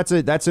 That's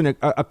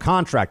a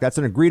contract. That's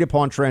an agreed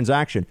upon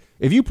transaction.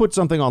 If you put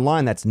something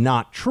online that's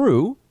not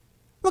true,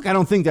 look, I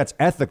don't think that's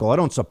ethical. I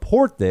don't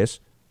support this.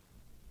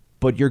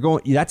 But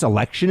that's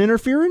election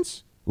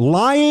interference?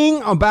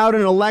 Lying about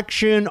an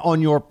election on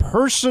your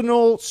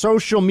personal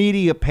social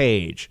media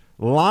page.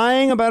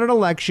 Lying about an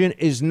election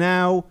is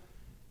now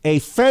a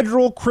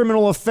federal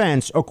criminal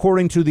offense,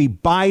 according to the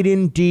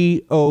Biden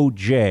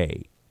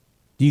DOJ.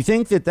 Do you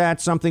think that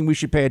that's something we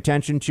should pay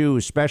attention to,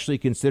 especially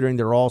considering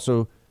they're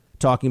also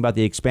talking about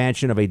the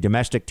expansion of a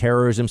domestic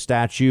terrorism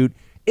statute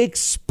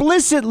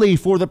explicitly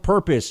for the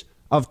purpose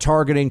of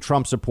targeting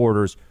Trump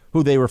supporters,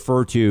 who they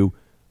refer to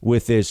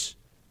with this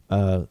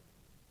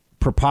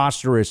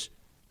preposterous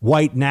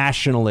white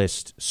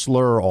nationalist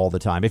slur all the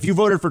time. If you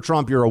voted for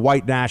Trump, you're a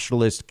white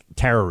nationalist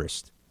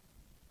terrorist.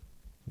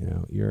 You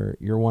know,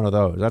 you're one of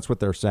those. That's what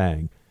they're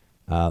saying.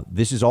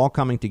 This is all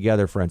coming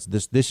together, friends.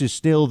 This is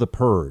still the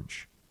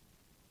purge.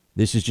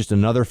 This is just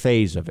another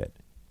phase of it.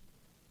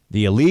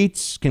 The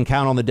elites can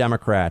count on the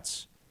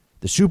Democrats.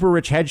 The super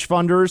rich hedge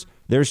funders,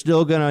 they're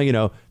still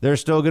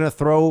gonna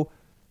throw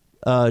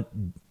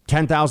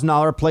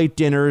 $10,000 plate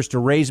dinners to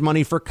raise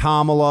money for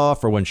Kamala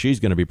for when she's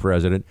going to be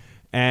president.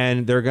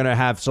 And they're going to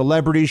have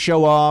celebrities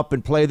show up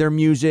and play their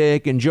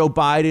music. And Joe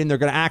Biden, they're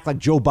going to act like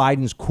Joe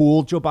Biden's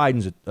cool. Joe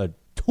Biden's a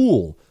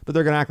tool, but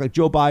they're going to act like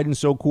Joe Biden's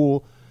so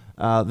cool.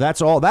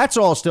 That's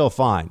all still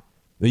fine.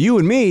 But you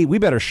and me, we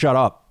better shut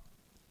up.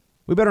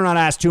 We better not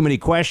ask too many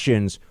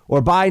questions,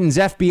 or Biden's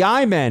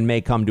FBI men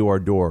may come to our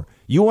door.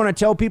 You want to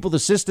tell people the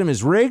system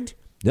is rigged?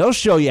 They'll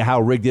show you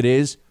how rigged it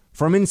is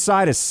from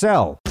inside a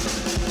cell.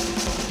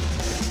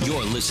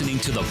 You're listening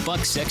to the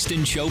Buck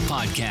Sexton Show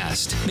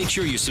podcast. Make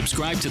sure you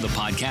subscribe to the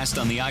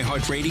podcast on the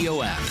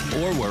iHeartRadio app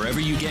or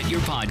wherever you get your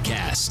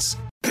podcasts.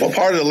 Well,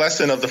 part of the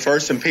lesson of the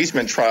first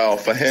impeachment trial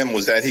for him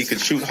was that he could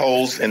shoot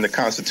holes in the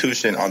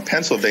Constitution on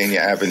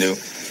Pennsylvania Avenue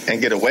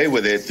and get away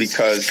with it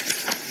because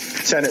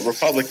Senate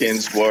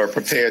Republicans were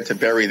prepared to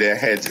bury their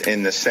heads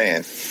in the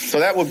sand. So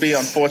that would be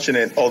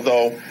unfortunate,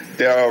 although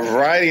there are a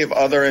variety of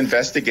other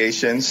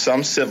investigations,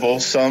 some civil,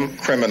 some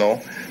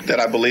criminal, that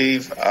I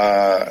believe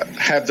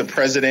have the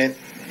president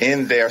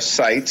in their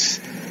sights.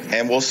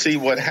 And we'll see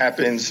what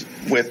happens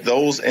with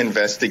those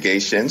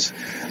investigations.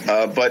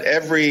 But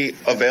every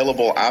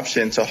available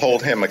option to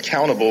hold him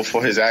accountable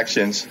for his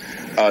actions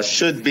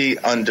should be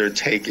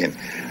undertaken.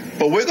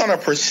 But we're going to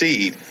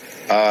proceed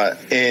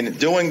in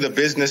doing the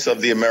business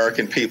of the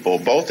American people,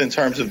 both in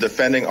terms of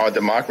defending our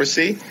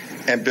democracy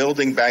and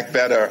building back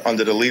better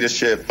under the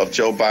leadership of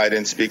Joe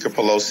Biden, Speaker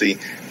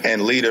Pelosi,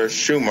 and Leader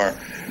Schumer.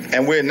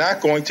 And we're not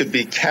going to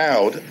be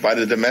cowed by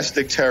the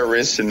domestic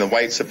terrorists and the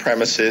white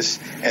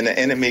supremacists and the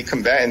enemy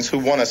combatants who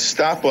want to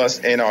stop us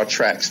in our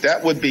tracks.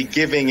 That would be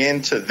giving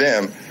in to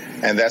them,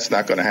 and that's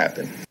not going to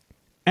happen.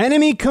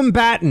 Enemy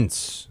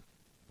combatants.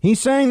 He's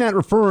saying that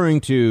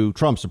referring to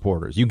Trump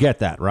supporters. You get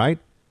that, right?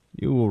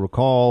 You will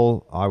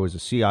recall I was a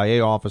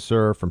CIA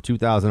officer from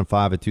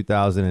 2005 to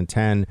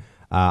 2010.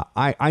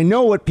 I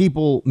know what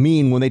people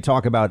mean when they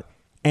talk about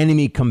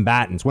enemy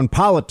combatants. When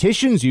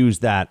politicians use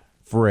that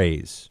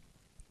phrase,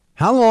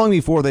 how long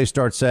before they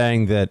start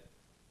saying that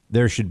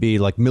there should be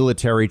like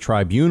military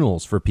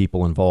tribunals for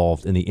people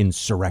involved in the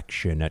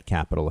insurrection at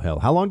Capitol Hill?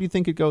 How long do you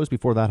think it goes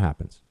before that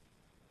happens?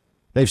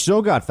 They've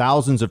still got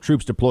thousands of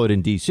troops deployed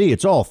in D.C.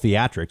 It's all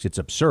theatrics. It's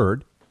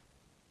absurd.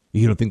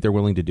 You don't think they're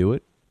willing to do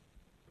it?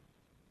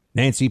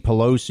 Nancy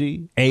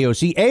Pelosi,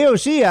 AOC.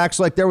 AOC acts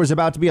like there was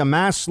about to be a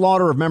mass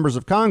slaughter of members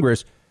of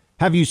Congress.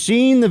 Have you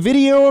seen the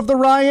video of the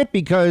riot?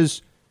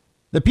 Because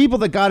the people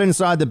that got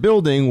inside the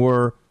building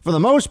were, for the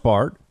most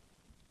part,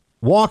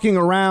 walking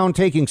around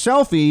taking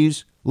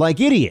selfies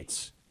like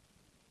idiots.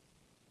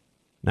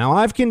 Now,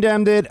 I've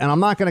condemned it, and I'm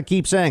not going to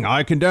keep saying,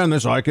 I condemn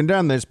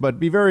this, but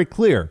be very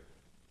clear.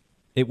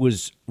 It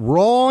was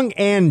wrong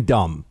and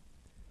dumb,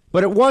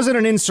 but it wasn't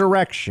an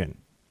insurrection.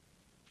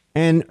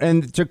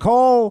 And to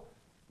call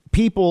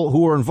people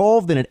who were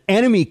involved in it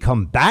enemy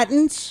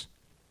combatants,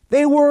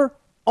 they were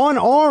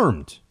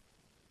unarmed.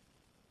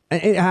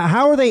 And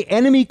how are they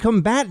enemy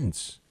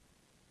combatants?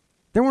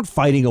 They weren't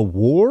fighting a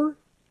war.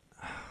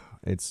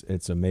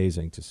 It's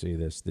amazing to see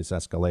this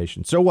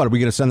escalation. So what, are we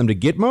going to send them to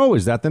Gitmo?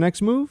 Is that the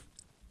next move?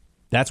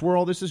 That's where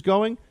all this is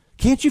going?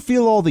 Can't you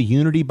feel all the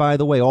unity, by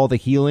the way, all the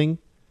healing?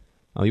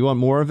 Oh, you want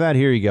more of that?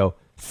 Here you go.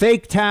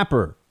 Fake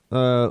Tapper,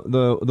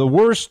 the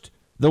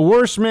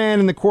worst man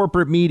in the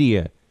corporate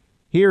media.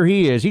 Here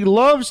he is. He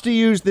loves to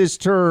use this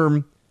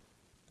term,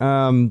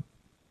 MAGA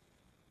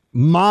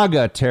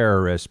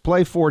terrorist.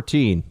 Play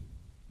 14.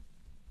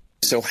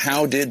 So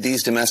how did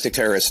these domestic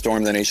terrorists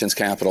storm the nation's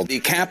capital? The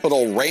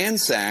Capitol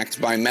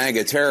ransacked by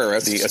MAGA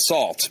terrorists. The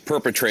assault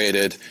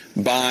perpetrated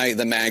by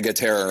the MAGA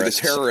terrorists.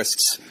 The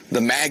terrorists.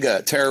 The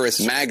MAGA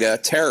terrorists. MAGA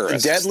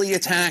terrorists. A deadly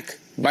attack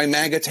by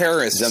MAGA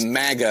terrorists. The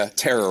MAGA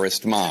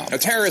terrorist mob. A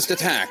terrorist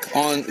attack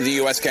on the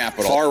U.S.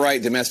 Capitol.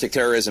 Far-right domestic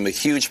terrorism, a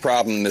huge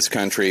problem in this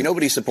country.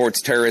 Nobody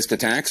supports terrorist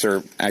attacks,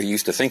 or I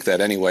used to think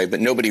that anyway, but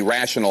nobody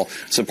rational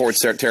supports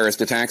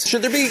terrorist attacks.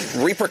 Should there be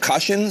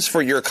repercussions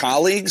for your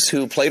colleagues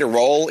who played a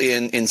role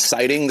in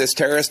inciting this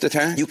terrorist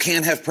attack? You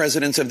can't have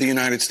presidents of the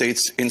United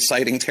States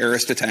inciting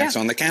terrorist attacks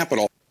on the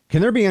Capitol.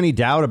 Can there be any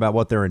doubt about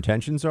what their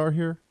intentions are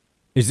here?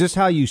 Is this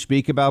how you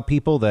speak about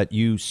people that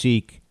you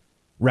seek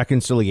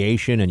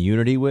reconciliation and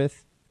unity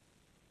with?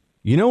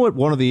 You know what?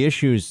 One of the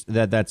issues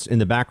that's in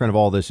the background of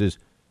all this is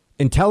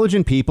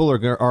intelligent people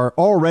are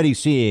already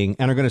seeing,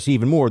 and are going to see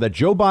even more, that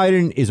Joe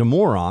Biden is a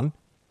moron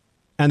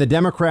and the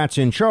Democrats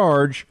in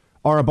charge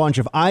are a bunch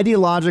of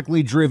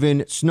ideologically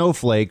driven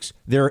snowflakes.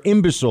 They're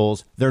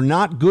imbeciles. They're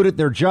not good at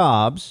their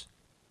jobs.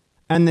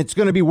 and it's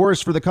going to be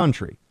worse for the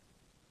country.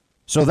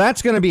 So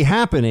that's going to be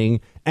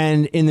happening.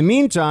 And in the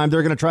meantime,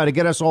 they're going to try to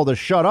get us all to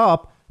shut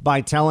up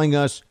by telling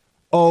us,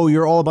 oh,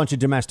 you're all a bunch of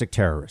domestic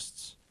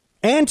terrorists,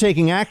 and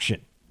taking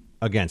action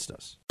against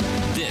us.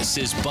 This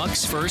is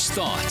Buck's First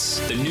Thoughts,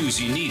 the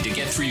news you need to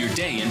get through your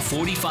day in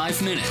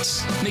 45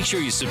 minutes. Make sure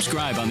you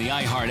subscribe on the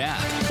iHeart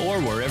app or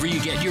wherever you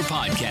get your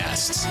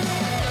podcasts.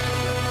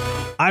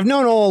 I've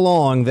known all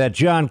along that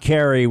John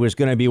Kerry was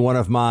going to be one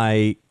of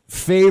my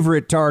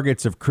favorite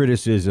targets of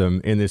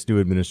criticism in this new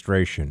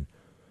administration,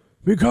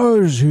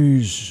 because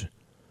he's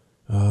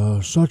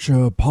such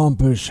a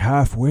pompous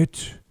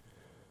half-wit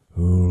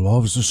who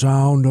loves the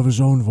sound of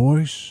his own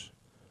voice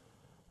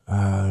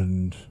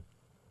and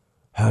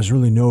has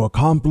really no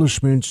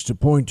accomplishments to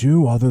point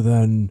to other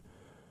than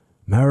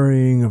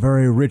marrying a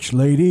very rich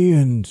lady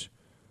and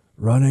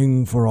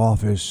running for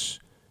office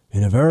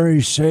in a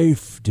very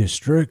safe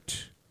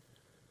district.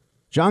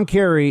 John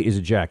Kerry is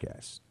a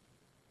jackass,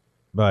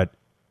 but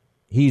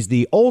he's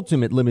the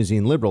ultimate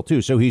limousine liberal,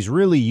 too. So he's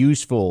really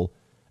useful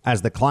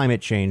as the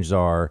climate change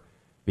czar,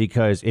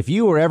 because if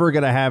you were ever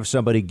going to have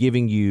somebody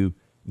giving you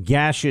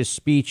gaseous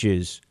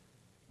speeches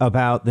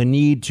about the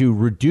need to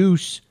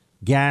reduce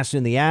gas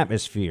in the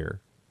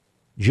atmosphere,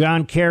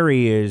 John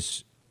Kerry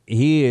is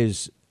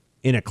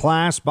in a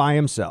class by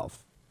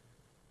himself.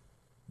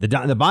 The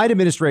Biden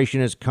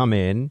administration has come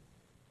in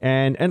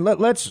and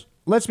let's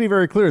be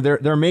very clear.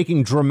 They're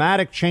making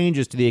dramatic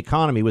changes to the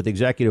economy with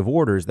executive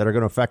orders that are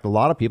going to affect a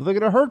lot of people. They're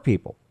going to hurt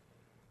people.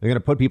 They're going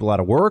to put people out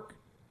of work.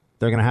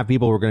 They're going to have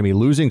people who are going to be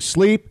losing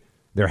sleep.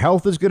 Their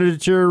health is going to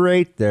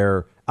deteriorate.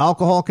 Their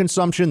alcohol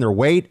consumption, their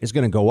weight is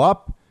going to go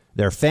up.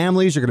 Their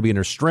families are going to be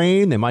under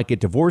strain. They might get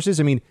divorces.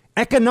 I mean,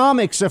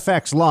 economics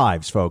affects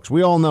lives, folks.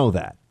 We all know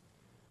that.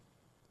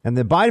 And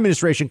the Biden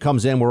administration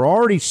comes in. We're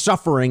already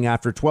suffering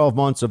after 12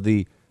 months of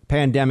the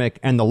pandemic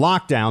and the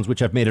lockdowns,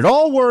 which have made it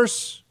all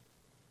worse.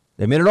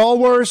 They made it all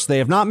worse. They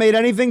have not made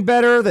anything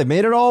better. They've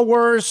made it all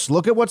worse.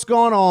 Look at what's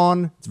gone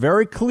on. It's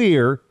very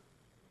clear.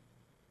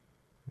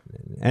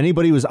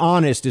 Anybody who's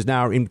honest is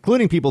now,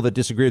 including people that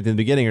disagreed in the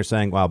beginning, are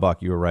saying, wow,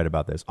 Buck, you were right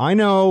about this. I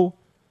know,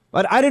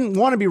 but I didn't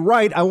want to be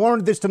right. I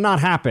wanted this to not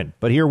happen.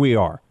 But here we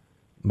are.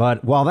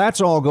 But while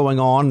that's all going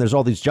on, there's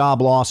all these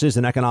job losses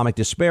and economic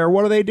despair.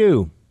 What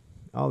do?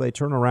 Oh, they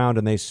turn around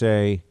and they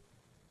say,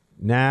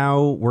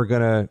 now we're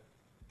going to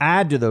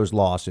add to those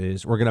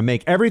losses. We're going to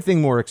make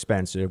everything more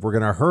expensive. We're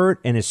going to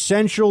hurt an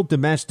essential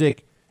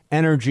domestic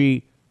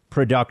energy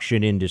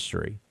production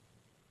industry.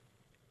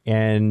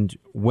 And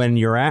when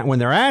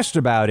they're asked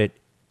about it,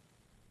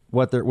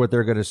 what they're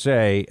going to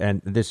say,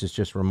 and this is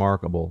just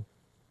remarkable,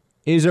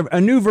 is a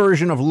new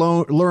version of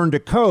Learn to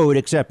Code,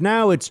 except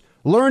now it's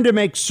learn to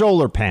make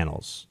solar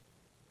panels.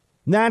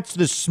 That's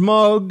the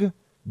smug,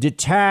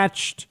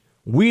 detached,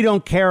 we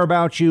don't care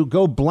about you,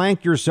 go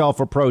blank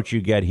yourself approach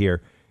you get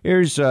here.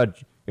 Here's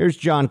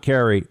John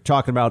Kerry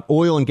talking about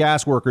oil and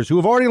gas workers who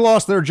have already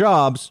lost their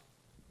jobs.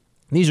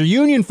 These are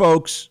union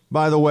folks,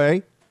 by the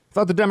way.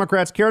 Thought the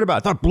Democrats cared about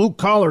it. Thought Blue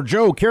Collar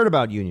Joe cared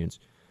about unions.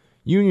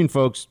 Union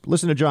folks,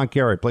 listen to John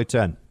Kerry. Play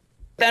 10.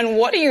 Then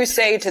what do you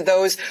say to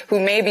those who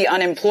may be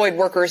unemployed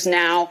workers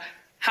now?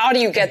 How do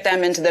you get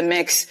them into the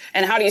mix?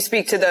 And how do you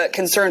speak to the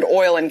concerned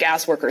oil and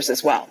gas workers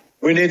as well?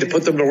 We need to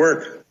put them to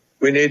work.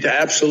 We need to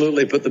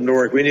absolutely put them to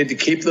work. We need to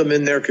keep them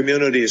in their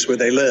communities where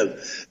they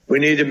live. We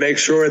need to make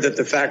sure that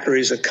the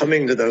factories are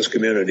coming to those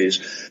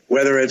communities,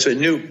 whether it's a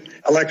new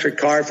electric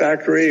car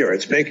factory or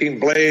it's making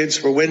blades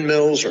for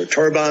windmills or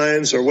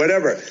turbines or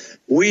whatever.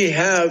 We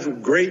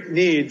have great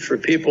need for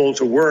people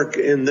to work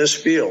in this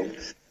field.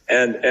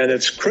 And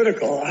it's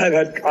critical.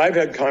 I've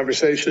had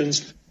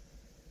conversations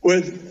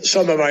with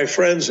some of my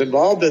friends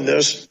involved in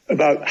this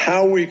about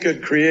how we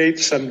could create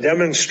some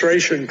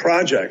demonstration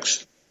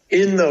projects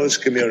in those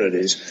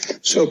communities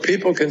so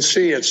people can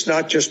see it's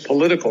not just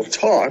political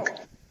talk.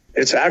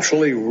 It's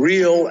actually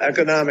real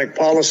economic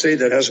policy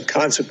that has a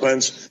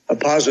consequence, a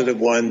positive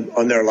one,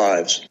 on their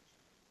lives.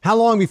 How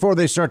long before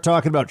they start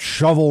talking about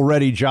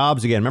shovel-ready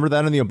jobs again? Remember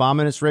that in the Obama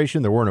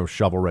administration? There were no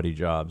shovel-ready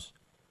jobs.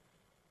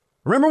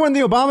 Remember when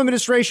the Obama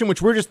administration,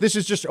 this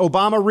is just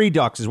Obama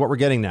Redux is what we're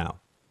getting now.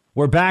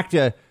 We're back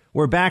to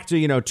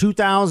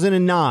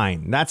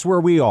 2009. That's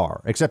where we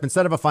are. Except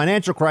instead of a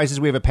financial crisis,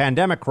 we have a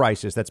pandemic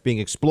crisis that's being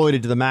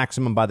exploited to the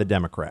maximum by the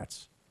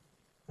Democrats.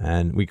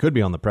 And we could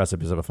be on the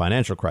precipice of a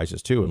financial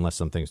crisis, too, unless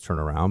some things turn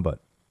around. But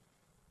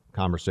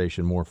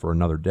conversation more for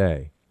another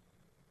day.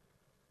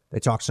 They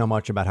talk so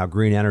much about how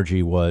green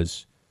energy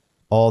was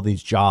all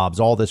these jobs,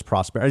 all this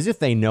prosperity, as if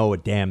they know a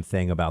damn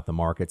thing about the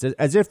markets,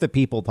 as if the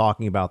people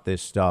talking about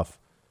this stuff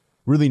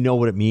really know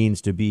what it means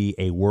to be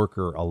a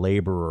worker, a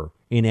laborer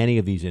in any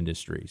of these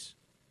industries.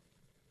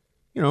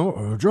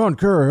 John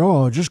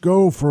Kerry, just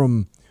go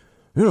from,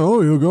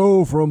 you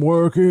go from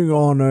working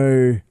on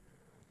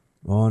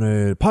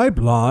a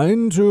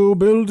pipeline to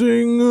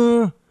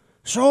building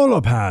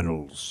solar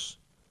panels.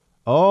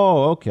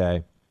 Oh,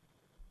 okay.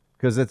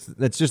 Because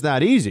it's just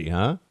not easy,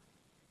 huh?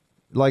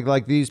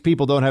 Like these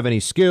people don't have any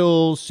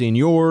skills,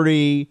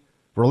 seniority,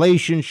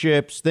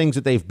 relationships, things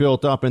that they've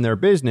built up in their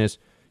business.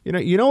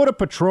 You know what a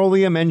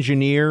petroleum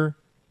engineer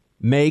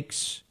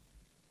makes?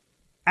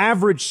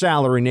 Average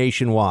salary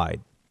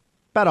nationwide,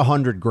 about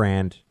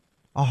 $100,000.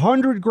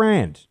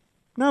 $100,000.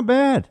 Not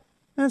bad.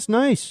 That's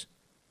nice.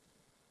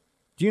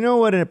 Do you know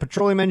what a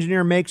petroleum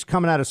engineer makes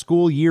coming out of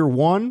school year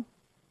one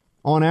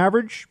on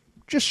average?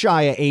 Just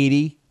shy of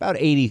 80, about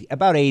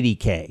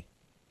 80K.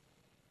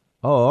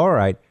 Oh, all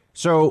right.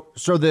 So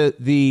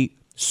the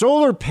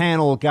solar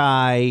panel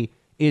guy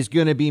is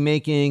going to be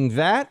making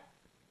that?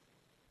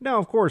 No,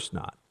 of course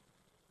not.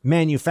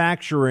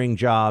 Manufacturing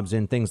jobs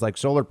in things like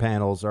solar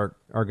panels are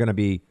going to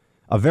be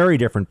a very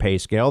different pay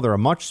scale. They're a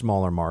much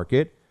smaller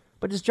market.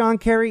 But does John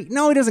Kerry?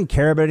 No, he doesn't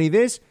care about any of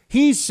this.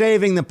 He's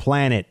saving the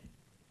planet.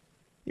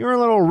 Your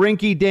little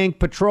rinky-dink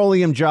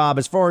petroleum job,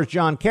 as far as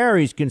John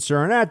Kerry's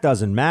concerned, that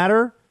doesn't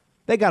matter.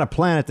 They got a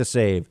planet to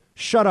save.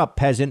 Shut up,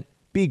 peasant.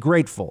 Be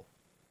grateful.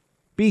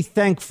 Be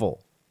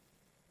thankful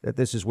that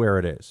this is where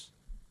it is.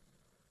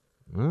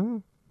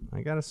 Well,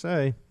 I got to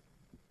say,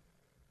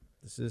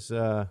 this is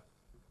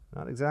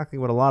not exactly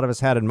what a lot of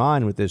us had in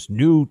mind with this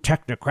new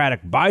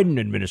technocratic Biden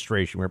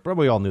administration. We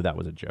probably all knew that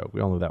was a joke.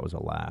 We all knew that was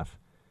a laugh.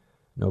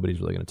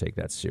 Nobody's really going to take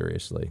that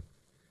seriously.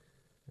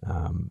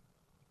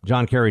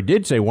 John Kerry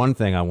did say one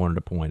thing I wanted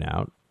to point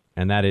out,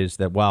 and that is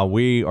that while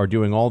we are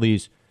doing all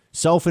these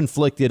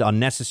self-inflicted,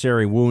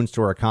 unnecessary wounds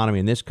to our economy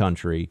in this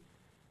country,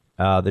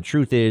 the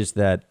truth is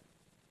that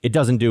it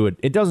doesn't do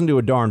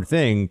a darn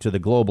thing to the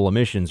global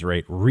emissions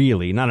rate,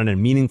 really, not in a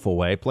meaningful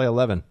way. Play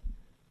 11.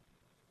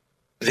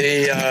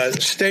 The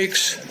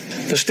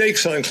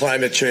stakes on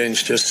climate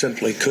change just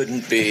simply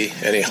couldn't be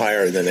any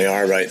higher than they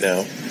are right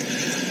now.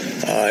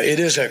 It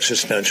is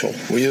existential.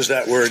 We use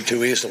that word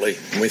too easily,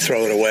 and we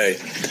throw it away.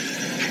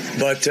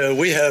 But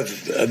we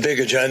have a big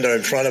agenda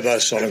in front of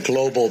us on a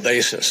global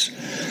basis.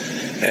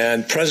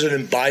 And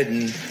President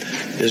Biden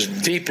is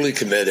deeply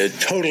committed,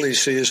 totally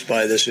seized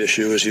by this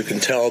issue, as you can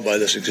tell by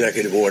this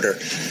executive order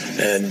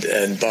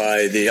and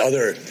by the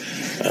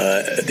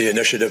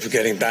initiative of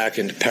getting back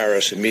into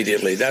Paris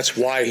immediately. That's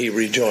why he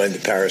rejoined the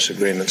Paris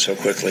Agreement so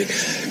quickly,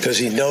 because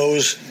he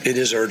knows it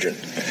is urgent.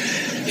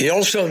 He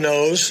also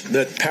knows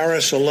that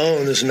Paris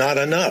alone is not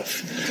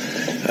enough,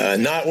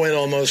 not when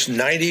almost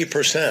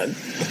 90%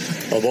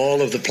 of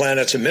all of the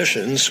planet's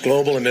emissions,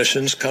 global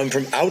emissions, come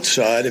from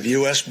outside of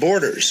U.S.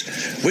 borders.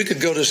 We could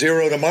go to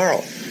zero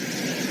tomorrow,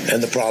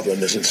 and the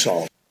problem isn't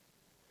solved.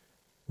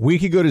 We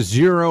could go to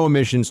zero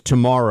emissions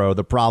tomorrow.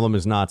 The problem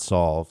is not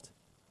solved.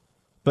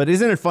 But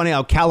isn't it funny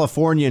how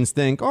Californians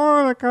think,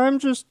 oh, like I'm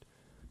just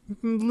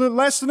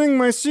lessening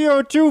my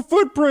CO2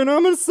 footprint.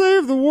 I'm going to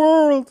save the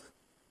world.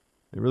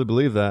 They really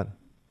believe that.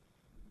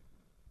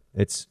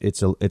 It's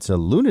a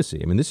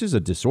lunacy. I mean, this is a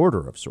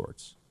disorder of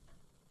sorts.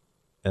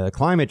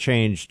 Climate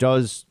change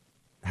does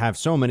have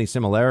so many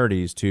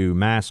similarities to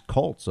mass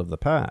cults of the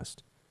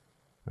past.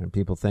 And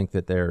people think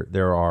that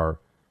there are,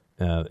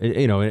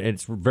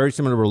 it's very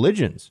similar to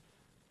religions.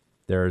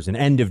 There's an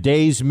end of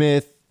days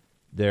myth.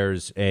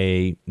 There's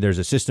a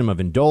system of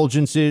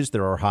indulgences.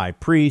 There are high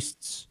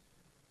priests.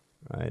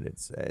 Right?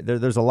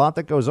 There's a lot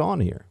that goes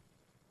on here.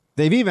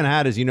 They've even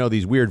had, as you know,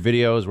 these weird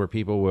videos where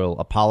people will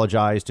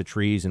apologize to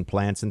trees and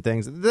plants and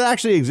things. That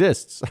actually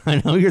exists.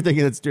 I know you're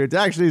thinking it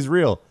actually is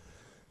real.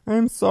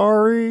 I'm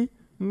sorry,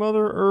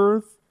 Mother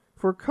Earth,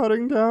 for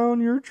cutting down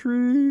your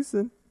trees.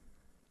 And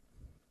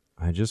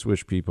I just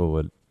wish people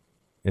would,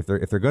 if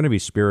they're going to be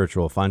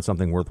spiritual, find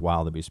something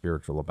worthwhile to be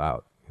spiritual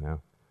about.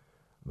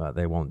 But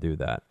they won't do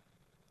that.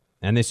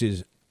 And this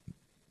is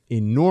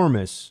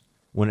enormous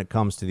when it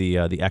comes to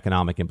the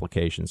economic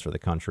implications for the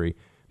country.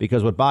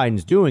 Because what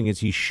Biden's doing is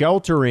he's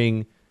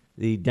sheltering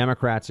the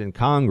Democrats in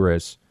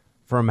Congress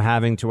from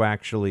having to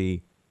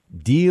actually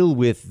deal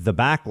with the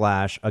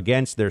backlash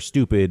against their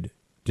stupid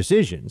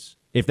decisions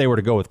if they were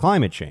to go with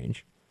climate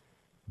change.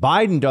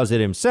 Biden does it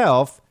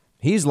himself.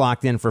 He's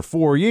locked in for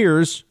 4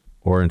 years,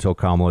 or until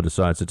Kamala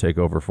decides to take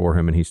over for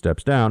him and he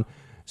steps down.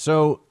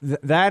 So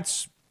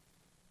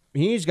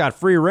he's got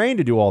free reign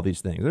to do all these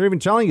things. They're even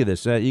telling you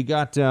this. You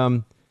got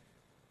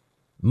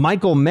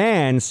Michael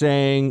Mann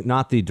saying,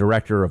 not the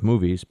director of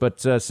movies, but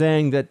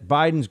saying that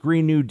Biden's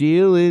Green New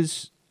Deal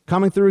is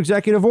coming through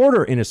executive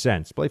order, in a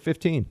sense. Play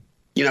 15.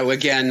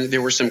 Again,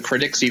 there were some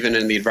critics even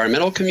in the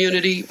environmental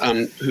community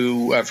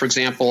who, for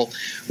example,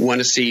 want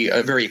to see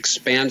a very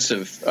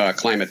expansive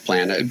climate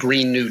plan, a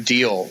Green New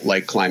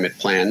Deal-like climate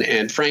plan.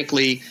 And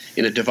frankly,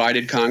 in a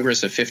divided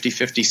Congress, a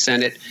 50-50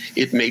 Senate,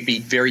 it may be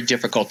very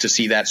difficult to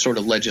see that sort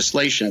of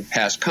legislation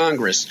pass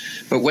Congress.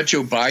 But what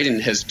Joe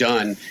Biden has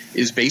done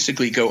is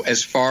basically go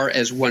as far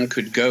as one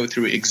could go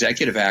through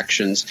executive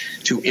actions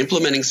to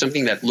implementing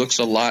something that looks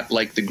a lot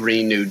like the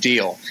Green New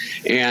Deal.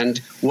 And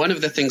one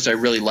of the things I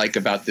really like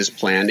about this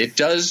plan, it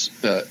does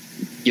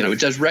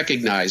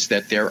recognize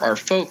that there are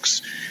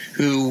folks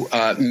who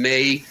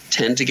may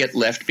tend to get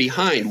left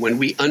behind when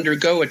we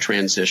undergo a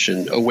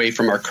transition away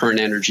from our current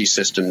energy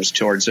systems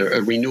towards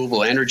a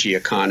renewable energy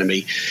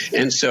economy.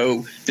 And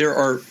so there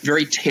are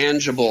very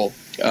tangible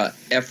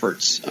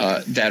efforts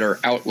that are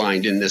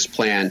outlined in this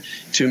plan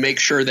to make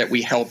sure that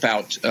we help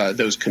out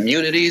those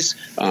communities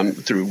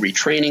through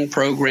retraining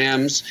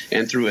programs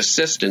and through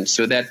assistance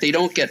so that they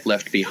don't get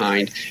left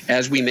behind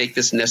as we make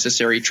this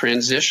necessary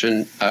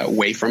transition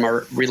away from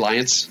our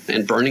reliance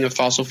and burning of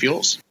fossil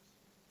fuels.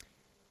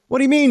 What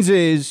he means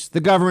is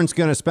the government's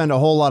going to spend a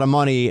whole lot of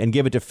money and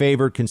give it to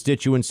favored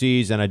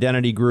constituencies and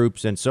identity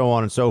groups and so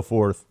on and so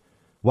forth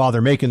while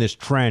they're making this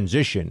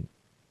transition,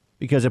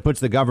 because it puts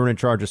the government in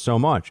charge of so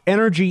much.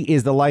 Energy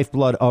is the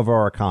lifeblood of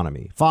our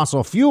economy.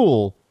 Fossil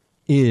fuel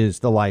is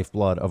the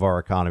lifeblood of our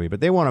economy.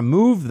 But they want to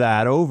move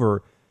that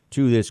over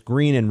to this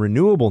green and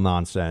renewable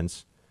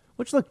nonsense,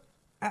 which, look,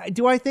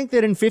 do I think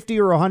that in 50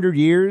 or 100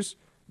 years,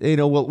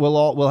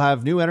 we'll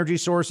have new energy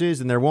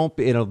sources and there won't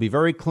be, it'll be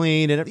very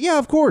clean? And yeah,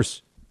 of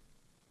course.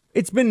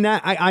 It's been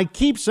I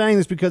keep saying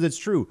this because it's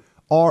true.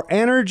 Our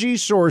energy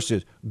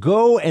sources,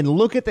 go and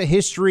look at the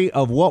history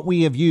of what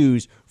we have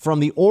used from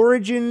the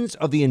origins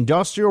of the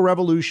Industrial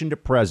Revolution to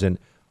present.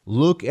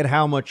 Look at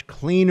how much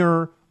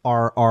cleaner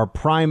our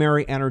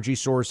primary energy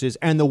sources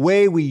and the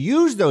way we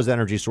use those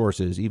energy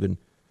sources, even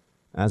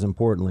as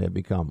importantly, have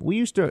become. We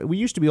used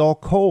to be all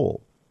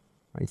coal.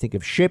 Right? Think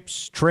of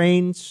ships,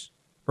 trains,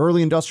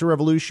 early Industrial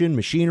Revolution,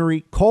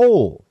 machinery.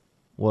 Coal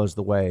was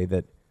the way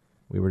that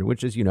we were,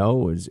 which is,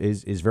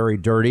 is very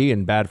dirty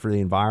and bad for the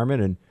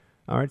environment. And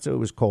all right, so it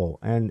was coal.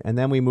 And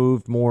then we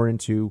moved more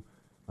into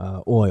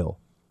oil.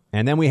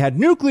 And then we had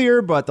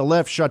nuclear, but the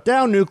left shut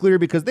down nuclear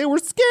because they were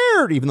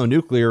scared, even though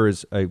nuclear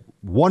is a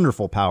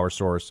wonderful power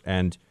source.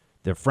 And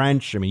the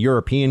French,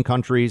 European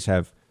countries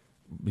have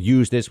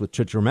used this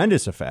to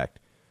tremendous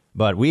effect.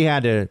 But we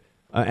had to,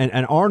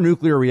 and our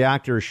nuclear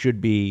reactors should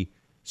be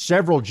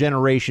several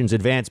generations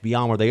advanced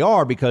beyond where they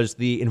are because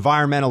the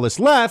environmentalists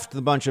left,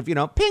 the bunch of,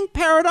 pink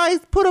paradise,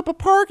 put up a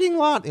parking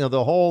lot,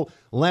 the whole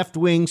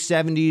left-wing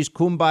 70s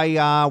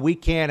kumbaya. We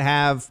can't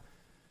have,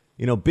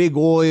 big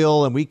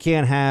oil and we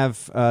can't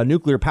have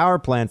nuclear power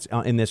plants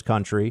in this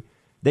country.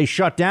 They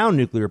shut down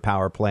nuclear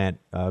power plant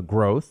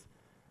growth,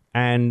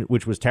 and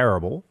which was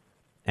terrible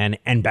and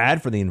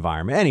bad for the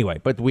environment. Anyway,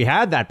 but we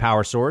had that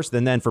power source.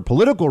 And then for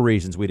political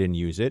reasons, we didn't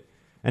use it.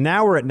 And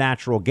now we're at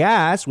natural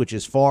gas, which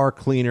is far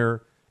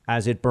cleaner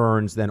as it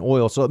burns than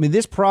oil. So,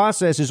 this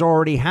process is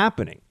already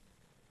happening.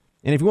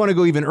 And if you want to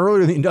go even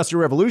earlier in the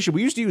Industrial Revolution,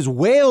 we used to use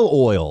whale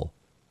oil,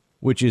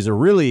 which is a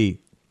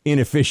really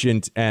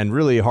inefficient and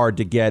really hard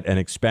to get and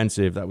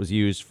expensive. That was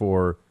used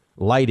for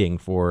lighting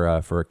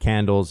for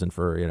candles and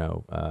for,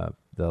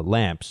 the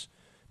lamps.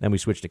 Then we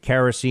switched to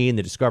kerosene.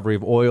 The discovery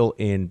of oil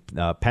in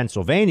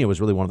Pennsylvania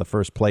was really one of the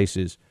first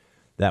places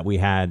that we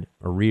had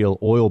a real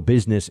oil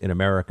business in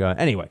America.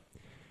 Anyway.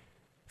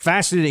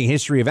 Fascinating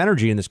history of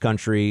energy in this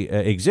country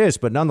exists,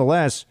 but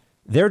nonetheless,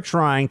 they're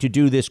trying to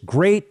do this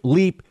great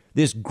leap,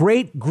 this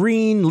great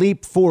green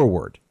leap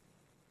forward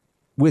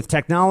with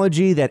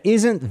technology that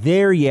isn't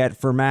there yet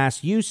for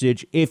mass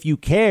usage. If you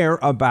care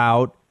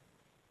about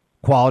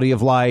quality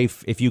of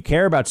life, if you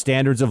care about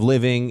standards of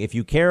living, if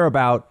you care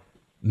about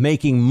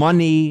making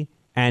money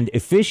and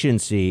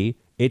efficiency,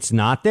 it's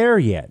not there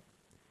yet.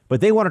 But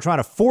they want to try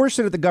to force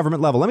it at the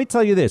government level. Let me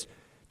tell you this.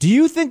 Do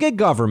you think a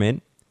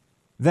government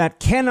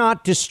that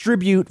cannot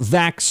distribute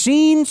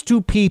vaccines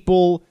to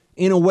people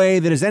in a way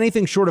that is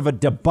anything short of a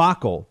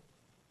debacle,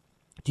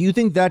 do you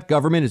think that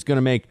government is going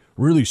to make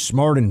really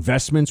smart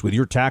investments with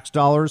your tax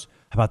dollars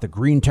about the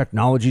green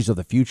technologies of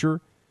the future?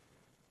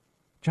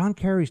 John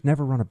Kerry's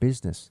never run a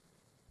business.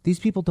 These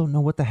people don't know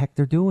what the heck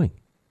they're doing.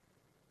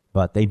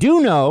 But they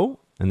do know,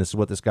 and this is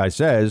what this guy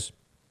says,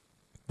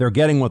 they're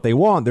getting what they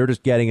want. They're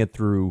just getting it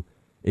through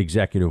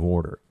executive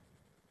order,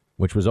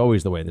 which was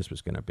always the way this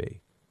was going to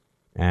be.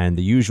 And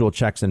the usual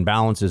checks and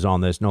balances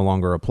on this no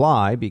longer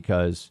apply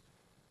because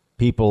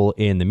people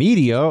in the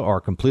media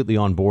are completely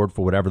on board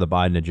for whatever the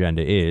Biden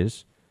agenda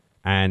is.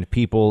 And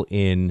people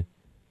in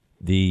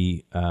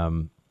the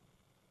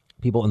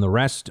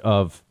rest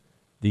of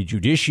the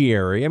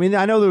judiciary.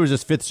 I know there was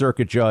this Fifth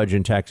Circuit judge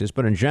in Texas,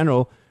 but in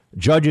general,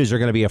 judges are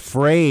going to be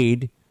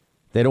afraid.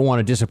 They don't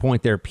want to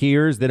disappoint their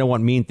peers. They don't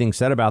want mean things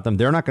said about them.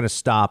 They're not going to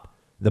stop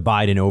the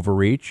Biden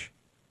overreach.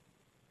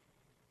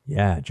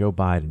 Yeah, Joe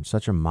Biden,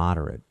 such a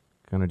moderate.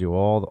 Going to do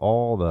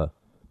all the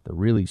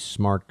really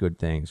smart, good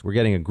things. We're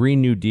getting a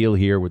Green New Deal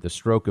here with the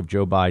stroke of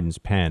Joe Biden's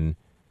pen.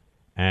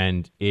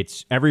 And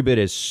it's every bit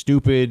as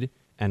stupid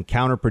and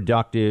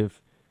counterproductive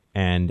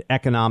and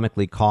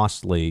economically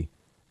costly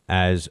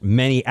as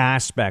many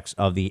aspects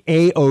of the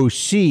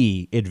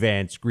AOC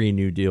Advanced Green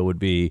New Deal would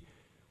be,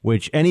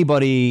 which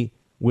anybody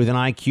with an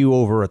IQ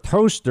over a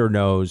toaster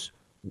knows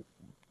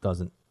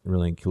doesn't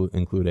really include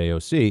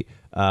AOC,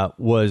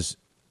 was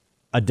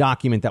a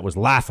document that was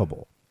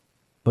laughable.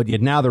 But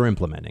yet now they're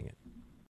implementing it.